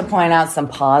 Wanted to point out some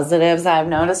positives I've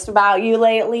noticed about you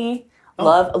lately.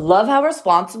 Love how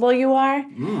responsible you are.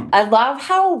 I love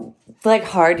how like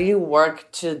hard you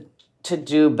work to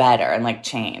do better and like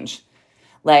change.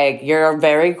 Like you're a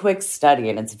very quick study,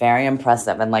 and it's very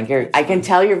impressive. And like I can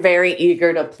tell you're very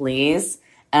eager to please,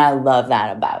 and I love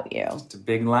that about you. It's a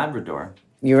big Labrador.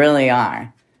 You really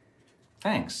are.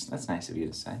 Thanks. That's nice of you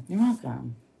to say. You're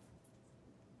welcome.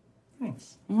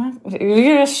 Thanks. You're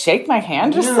going to shake my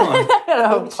hand just then?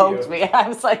 It poked me. I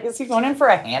was like, is he going in for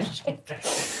a handshake?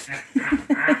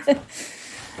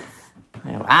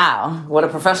 Wow. What a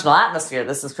professional atmosphere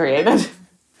this has created.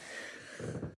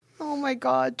 Oh my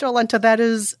God, Jolenta, that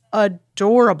is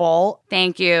adorable.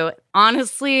 Thank you.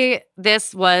 Honestly,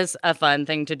 this was a fun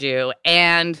thing to do,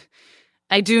 and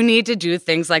I do need to do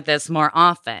things like this more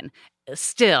often.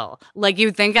 Still, like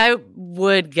you'd think I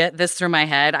would get this through my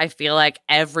head. I feel like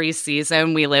every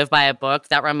season we live by a book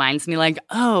that reminds me like,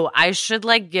 oh, I should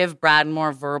like give Brad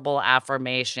more verbal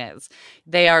affirmations.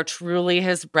 They are truly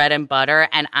his bread and butter,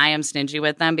 and I am stingy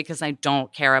with them because I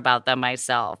don't care about them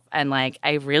myself. And like,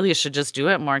 I really should just do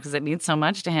it more because it means so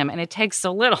much to him, and it takes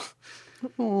so little.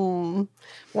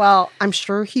 Well, I'm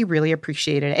sure he really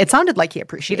appreciated it. It sounded like he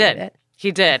appreciated it.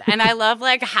 He did. And I love,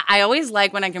 like, I always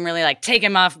like when I can really, like, take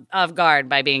him off guard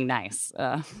by being nice,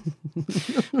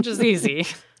 which is easy.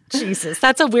 Jesus,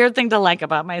 that's a weird thing to like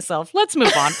about myself. Let's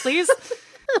move on, please.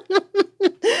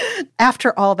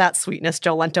 After all that sweetness,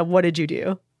 Jolenta, what did you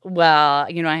do? Well,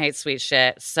 I hate sweet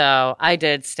shit, so I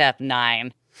did step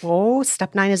 9. Oh,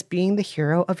 step 9 is being the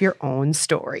hero of your own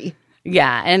story.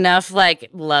 Yeah, enough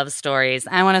love stories.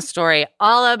 I want a story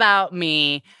all about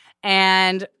me.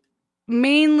 And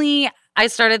mainly, I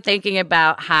started thinking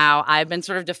about how I've been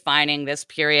sort of defining this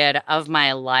period of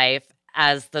my life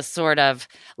as the sort of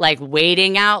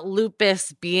waiting out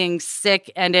lupus, being sick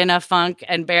and in a funk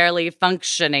and barely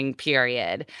functioning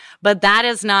period. But that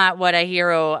is not what a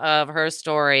hero of her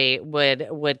story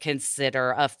would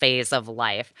consider a phase of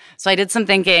life. So I did some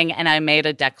thinking and I made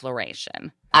a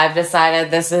declaration. I've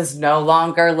decided this is no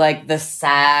longer the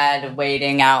sad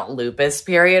waiting out lupus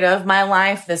period of my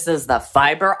life. This is the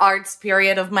fiber arts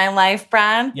period of my life,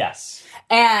 Brad. Yes.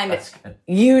 And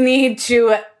you need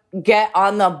to get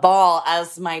on the ball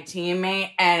as my teammate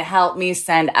and help me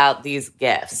send out these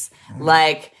gifts.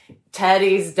 Like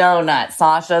Teddy's donut,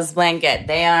 Sasha's blanket.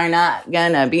 They are not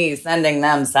gonna be sending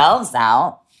themselves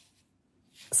out.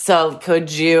 So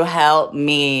could you help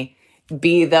me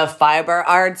be the fiber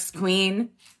arts queen?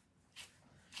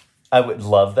 I would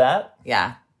love that.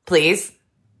 Yeah, please.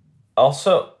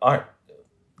 Also,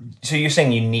 so you're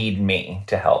saying you need me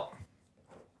to help?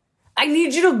 I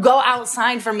need you to go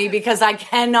outside for me because I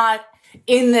cannot,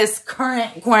 in this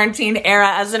current quarantine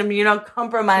era, as an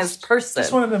immunocompromised person.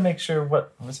 Just wanted to make sure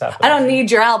what was happening. I don't need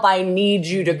your help. I need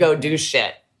you to go do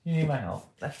shit. You need my help.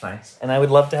 That's nice. And I would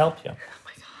love to help you. Oh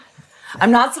my God.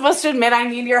 I'm not supposed to admit I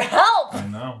need your help. I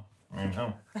know.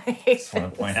 I just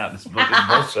want to point out this book is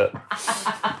bullshit.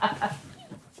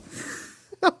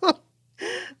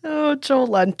 Oh,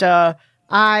 Jolenta.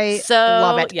 I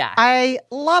love it. Yeah. I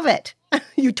love it.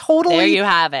 There you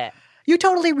have it. You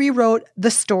totally rewrote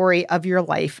the story of your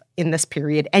life in this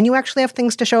period, and you actually have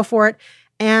things to show for it,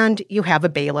 and you have a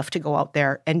bailiff to go out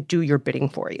there and do your bidding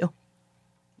for you.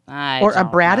 Or a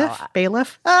Bradiff?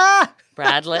 Bailiff?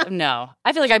 Bradley? No.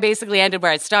 I feel like I basically ended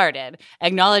where I started,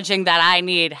 acknowledging that I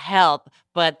need help,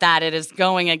 but that it is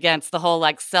going against the whole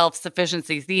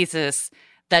self-sufficiency thesis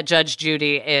that Judge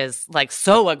Judy is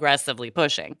so aggressively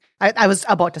pushing. I was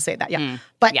about to say that, yeah.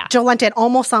 But yeah. Jolenta, it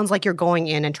almost sounds like you're going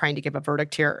in and trying to give a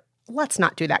verdict here. Let's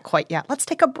not do that quite yet. Let's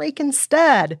take a break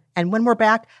instead. And when we're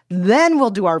back, then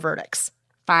we'll do our verdicts.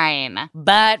 Fine.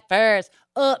 But first,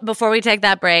 before we take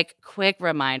that break, quick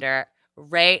reminder,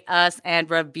 rate us and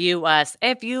review us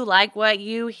if you like what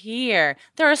you hear.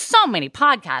 There are so many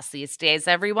podcasts these days,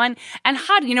 everyone. And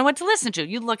how do you know what to listen to?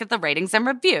 You look at the ratings and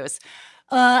reviews.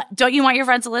 Don't you want your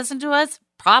friends to listen to us?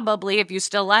 Probably, if you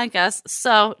still like us.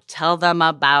 So tell them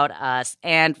about us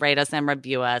and rate us and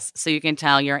review us so you can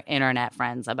tell your internet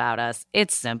friends about us.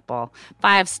 It's simple.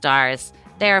 5 stars.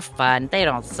 They're fun. They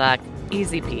don't suck.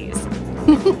 Easy peas.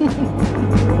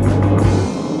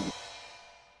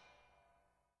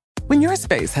 When your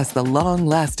space has the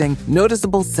long-lasting,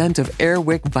 noticeable scent of Air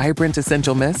Wick Vibrant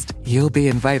Essential Mist, you'll be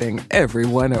inviting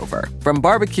everyone over. From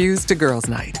barbecues to girls'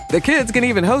 night, the kids can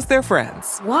even host their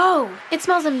friends. Whoa, it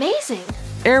smells amazing.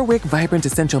 Air Wick Vibrant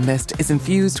Essential Mist is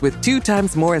infused with 2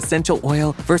 times more essential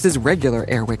oil versus regular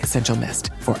Air Wick Essential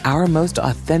Mist for our most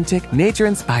authentic,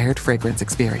 nature-inspired fragrance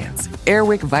experience. Air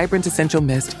Wick Vibrant Essential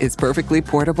Mist is perfectly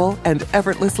portable and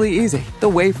effortlessly easy, the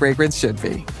way fragrance should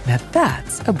be. Now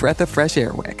that's a breath of fresh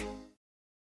Air Wick.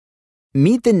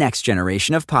 Meet the next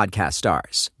generation of podcast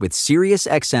stars with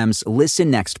SiriusXM's Listen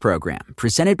Next program,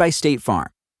 presented by State Farm.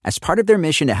 As part of their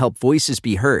mission to help voices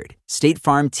be heard, State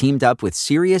Farm teamed up with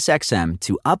SiriusXM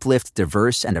to uplift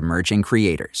diverse and emerging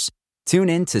creators. Tune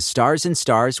in to Stars and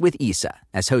Stars with Issa,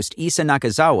 as host Issa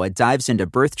Nakazawa dives into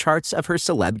birth charts of her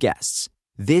celeb guests.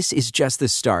 This is just the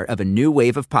start of a new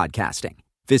wave of podcasting.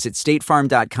 Visit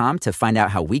statefarm.com to find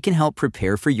out how we can help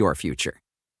prepare for your future.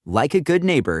 Like a good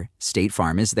neighbor, State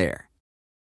Farm is there.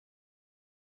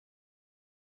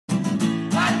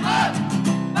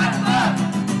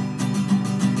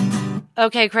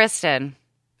 Okay, Kristen,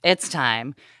 it's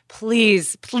time.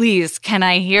 Please, can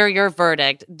I hear your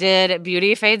verdict? Did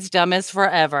Beauty Fades Dumb as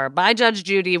Forever by Judge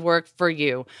Judy work for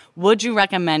you? Would you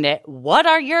recommend it? What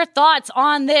are your thoughts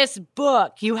on this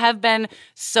book? You have been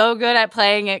so good at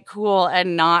playing it cool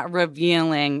and not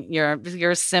revealing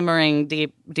your simmering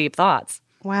deep thoughts.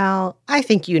 Well, I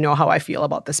think you know how I feel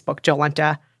about this book,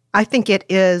 Jolenta. I think it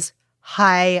is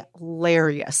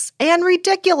hilarious and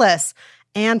ridiculous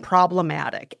and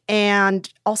problematic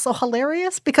and also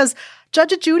hilarious because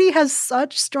Judge Judy has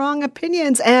such strong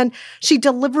opinions and she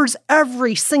delivers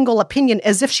every single opinion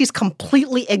as if she's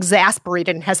completely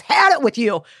exasperated and has had it with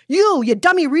you. You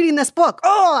dummy reading this book.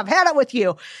 Oh, I've had it with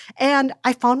you. And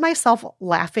I found myself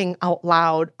laughing out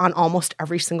loud on almost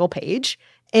every single page.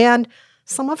 And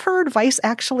some of her advice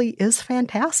actually is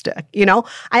fantastic. You know,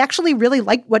 I actually really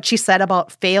like what she said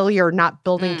about failure not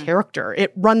building character.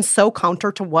 It runs so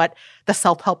counter to what the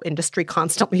self-help industry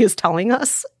constantly is telling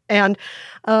us. And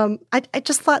I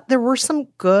just thought there were some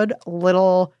good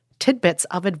little tidbits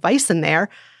of advice in there.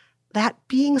 That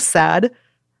being said,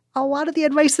 a lot of the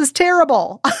advice is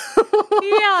terrible.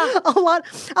 Yeah. A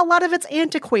lot of it's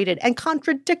antiquated and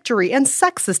contradictory and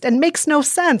sexist and makes no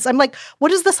sense. I'm like,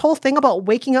 what is this whole thing about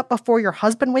waking up before your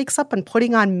husband wakes up and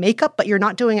putting on makeup, but you're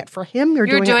not doing it for him? You're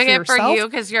doing it for yourself? You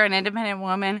because you're an independent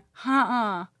woman.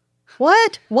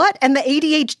 What? And the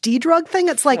ADHD drug thing?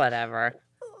 It's like, whatever.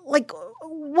 Like,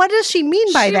 what does she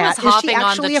mean by that? She was hopping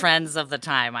on the trends of the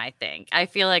time, I think. I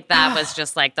feel like that was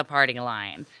just like the party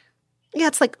line. Yeah,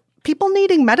 it's like, people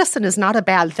needing medicine is not a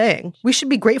bad thing. We should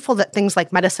be grateful that things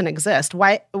like medicine exist.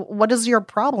 Why? What is your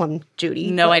problem, Judy?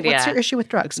 No idea. What's your issue with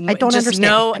drugs? I don't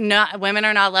understand. No, women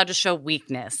are not allowed to show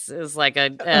weakness is like a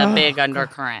big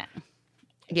undercurrent.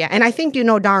 Yeah, and I think you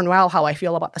know darn well how I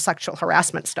feel about the sexual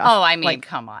harassment stuff. Oh, I mean,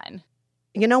 come on.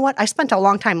 You know what? I spent a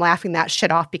long time laughing that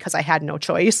shit off because I had no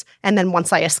choice. And then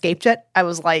once I escaped it, I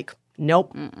was like,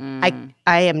 nope, I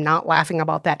am not laughing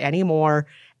about that anymore.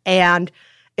 And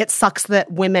it sucks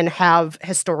that women have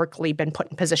historically been put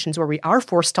in positions where we are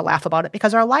forced to laugh about it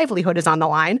because our livelihood is on the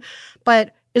line.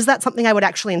 But is that something I would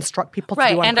actually instruct people to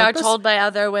do on and purpose? Are told by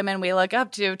other women we look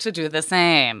up to do the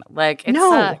same. Like, it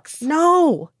sucks.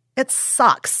 No, it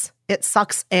sucks. It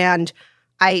sucks. And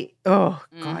there are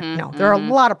a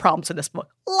lot of problems in this book.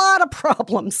 A lot of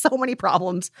problems. So many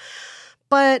problems.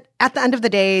 But at the end of the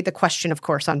day, the question, of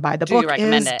course, on Buy the Book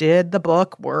is, did the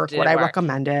book work? Would I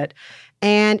recommend it?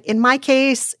 And in my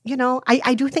case, you know,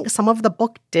 I do think some of the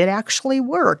book did actually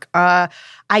work. I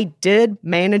did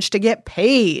manage to get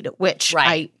paid, which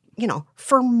I, you know,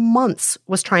 for months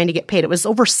was trying to get paid. It was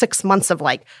over 6 months of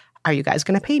like, are you guys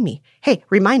going to pay me? Hey,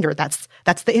 reminder, that's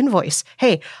the invoice.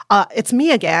 Hey, it's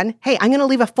me again. Hey, I'm going to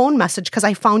leave a phone message because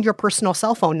I found your personal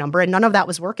cell phone number, and none of that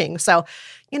was working. So,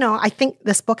 you know, I think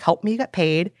this book helped me get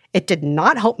paid. It did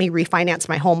not help me refinance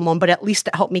my home loan, but at least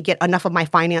it helped me get enough of my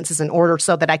finances in order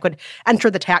so that I could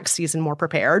enter the tax season more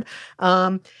prepared.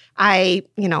 I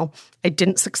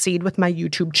didn't succeed with my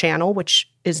YouTube channel, which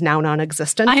is now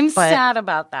non-existent. I'm sad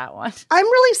about that one. I'm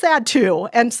really sad too.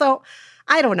 And so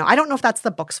I don't know. I don't know if that's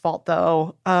the book's fault,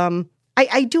 though.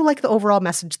 I do like the overall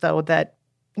message, though, that,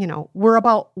 you know, we're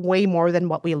about way more than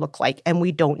what we look like, and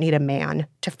we don't need a man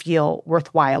to feel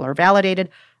worthwhile or validated.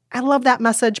 I love that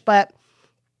message, but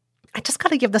I just got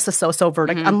to give this a so-so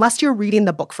verdict. Unless you're reading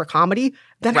the book for comedy,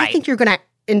 then I think you're going to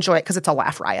enjoy it because it's a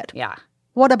laugh riot. Yeah.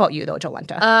 What about you, though,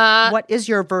 Jolenta? What is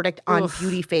your verdict on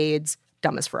Beauty Fade's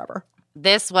Dumb as Forever?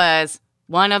 This was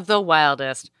one of the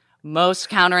wildest, most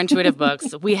counterintuitive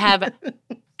books we have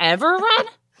ever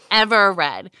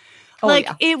read.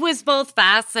 It was both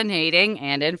fascinating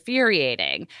and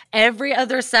infuriating. Every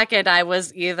other second, I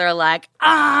was either like,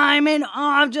 I'm in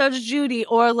awe of Judge Judy,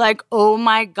 or like, oh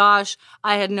my gosh,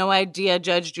 I had no idea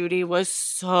Judge Judy was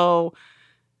so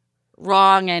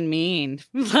wrong and mean.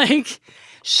 Like,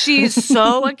 she's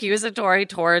so accusatory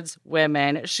towards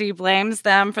women. She blames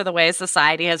them for the way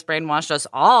society has brainwashed us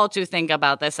all to think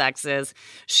about the sexes.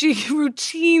 She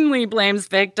routinely blames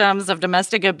victims of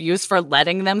domestic abuse for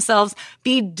letting themselves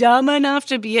be dumb enough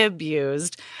to be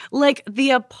abused. Like,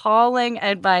 the appalling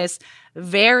advice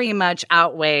very much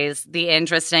outweighs the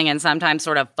interesting and sometimes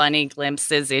sort of funny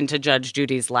glimpses into Judge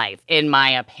Judy's life, in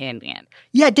my opinion.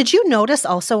 Yeah, did you notice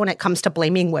also when it comes to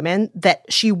blaming women that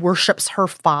she worships her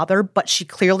father, but she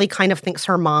clearly kind of thinks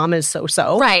her mom is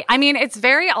so-so? Right. I mean, it's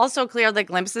very also clear that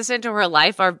glimpses into her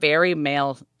life are very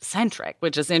male-centric,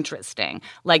 which is interesting.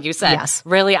 Like you said,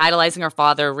 really idolizing her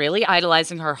father, really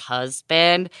idolizing her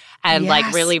husband, and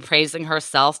like really praising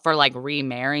herself for like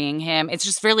remarrying him. It's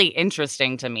just really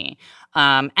interesting to me.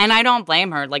 And I don't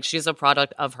blame her. Like, she's a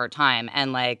product of her time.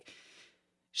 And like,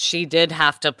 she did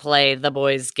have to play the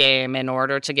boys' game in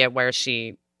order to get where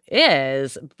she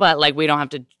is. But like, we don't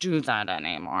have to do that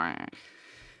anymore.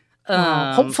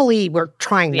 Hopefully we're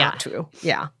trying not to.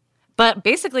 Yeah. But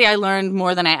basically, I learned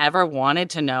more than I ever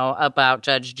wanted to know about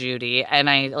Judge Judy. And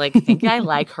I think I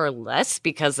like her less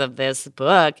because of this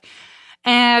book.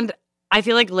 And I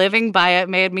feel like living by it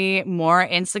made me more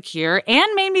insecure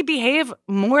and made me behave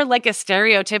more like a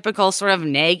stereotypical sort of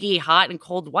naggy, hot and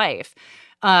cold wife.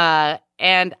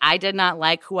 And I did not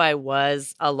like who I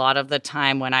was a lot of the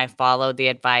time when I followed the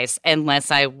advice,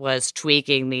 unless I was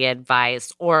tweaking the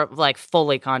advice or like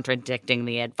fully contradicting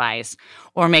the advice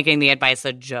or making the advice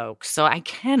a joke. So I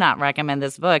cannot recommend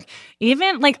this book.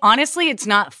 Even like, honestly, it's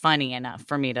not funny enough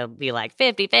for me to be like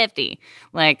 50-50.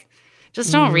 Like,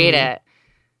 just don't read it.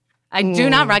 I do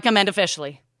not recommend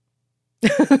officially.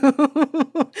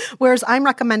 Whereas I'm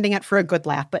recommending it for a good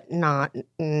laugh, but not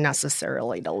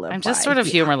necessarily to live I'm just by. sort of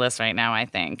humorless right now, I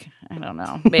think. I don't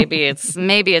know. Maybe it's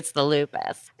the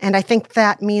lupus. And I think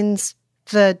that means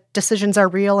the decisions are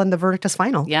real and the verdict is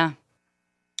final. Yeah.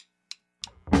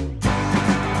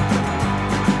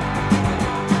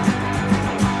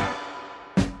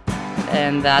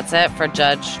 And that's it for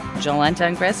Judge Jolenta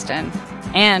and Kristen.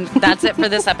 And that's it for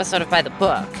this episode of By the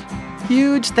Book.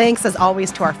 Huge thanks, as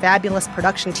always, to our fabulous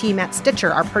production team at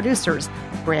Stitcher, our producers,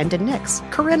 Brandon Nix,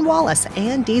 Corinne Wallace,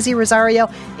 and Daisy Rosario,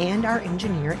 and our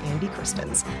engineer, Andy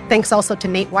Christens. Thanks also to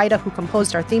Nate Wida, who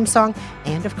composed our theme song,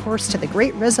 and, of course, to the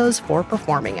Great Rizzos for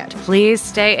performing it. Please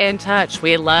stay in touch.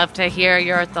 We love to hear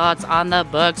your thoughts on the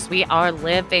books we are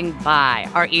living by.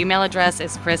 Our email address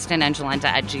is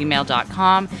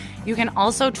kristenandjolenta@gmail.com. You can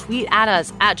also tweet at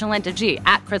us at JolentaG,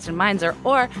 at Kristen Meinzer,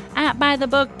 or at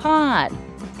ByTheBookPod.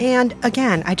 And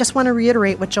again, I just want to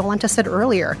reiterate what Jolenta said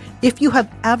earlier. If you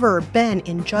have ever been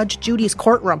in Judge Judy's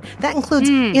courtroom, that includes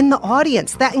in the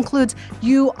audience, that includes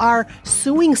you are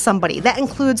suing somebody, that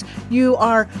includes you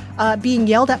are being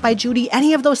yelled at by Judy,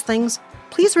 any of those things,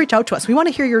 please reach out to us. We want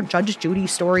to hear your Judge Judy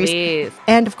stories. Please.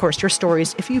 And, of course, your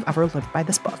stories if you've ever lived by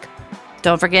this book.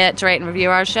 Don't forget to rate and review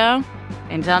our show.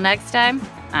 Until next time,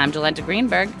 I'm Jolenta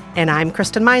Greenberg. And I'm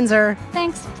Kristen Meinzer.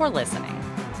 Thanks for listening.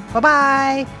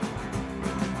 Bye-bye.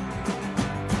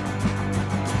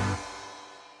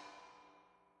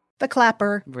 The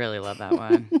clapper. Really love that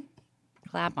one.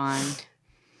 Clap on.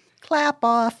 Clap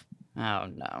off. Oh,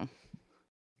 no.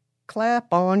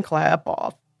 Clap on, clap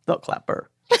off. The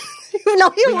clapper. You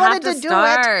know you wanted to do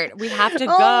it. We have to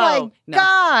go. Oh, my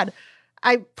God.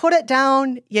 I put it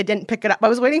down. You didn't pick it up. I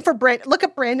was waiting for Brandon. Look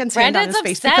at Brandon's hand on his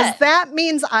face because that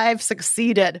means I've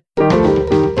succeeded.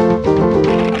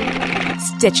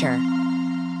 Stitcher.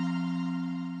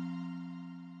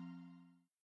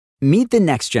 Meet the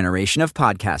next generation of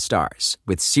podcast stars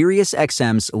with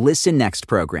SiriusXM's Listen Next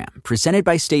program, presented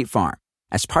by State Farm.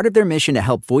 As part of their mission to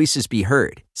help voices be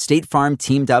heard, State Farm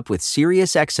teamed up with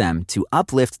SiriusXM to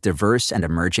uplift diverse and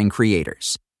emerging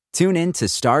creators. Tune in to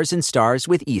Stars and Stars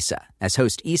with Issa, as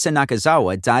host Issa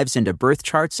Nakazawa dives into birth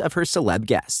charts of her celeb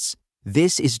guests.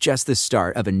 This is just the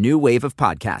start of a new wave of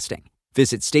podcasting.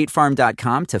 Visit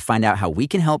statefarm.com to find out how we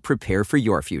can help prepare for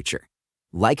your future.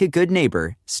 Like a good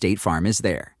neighbor, State Farm is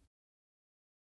there.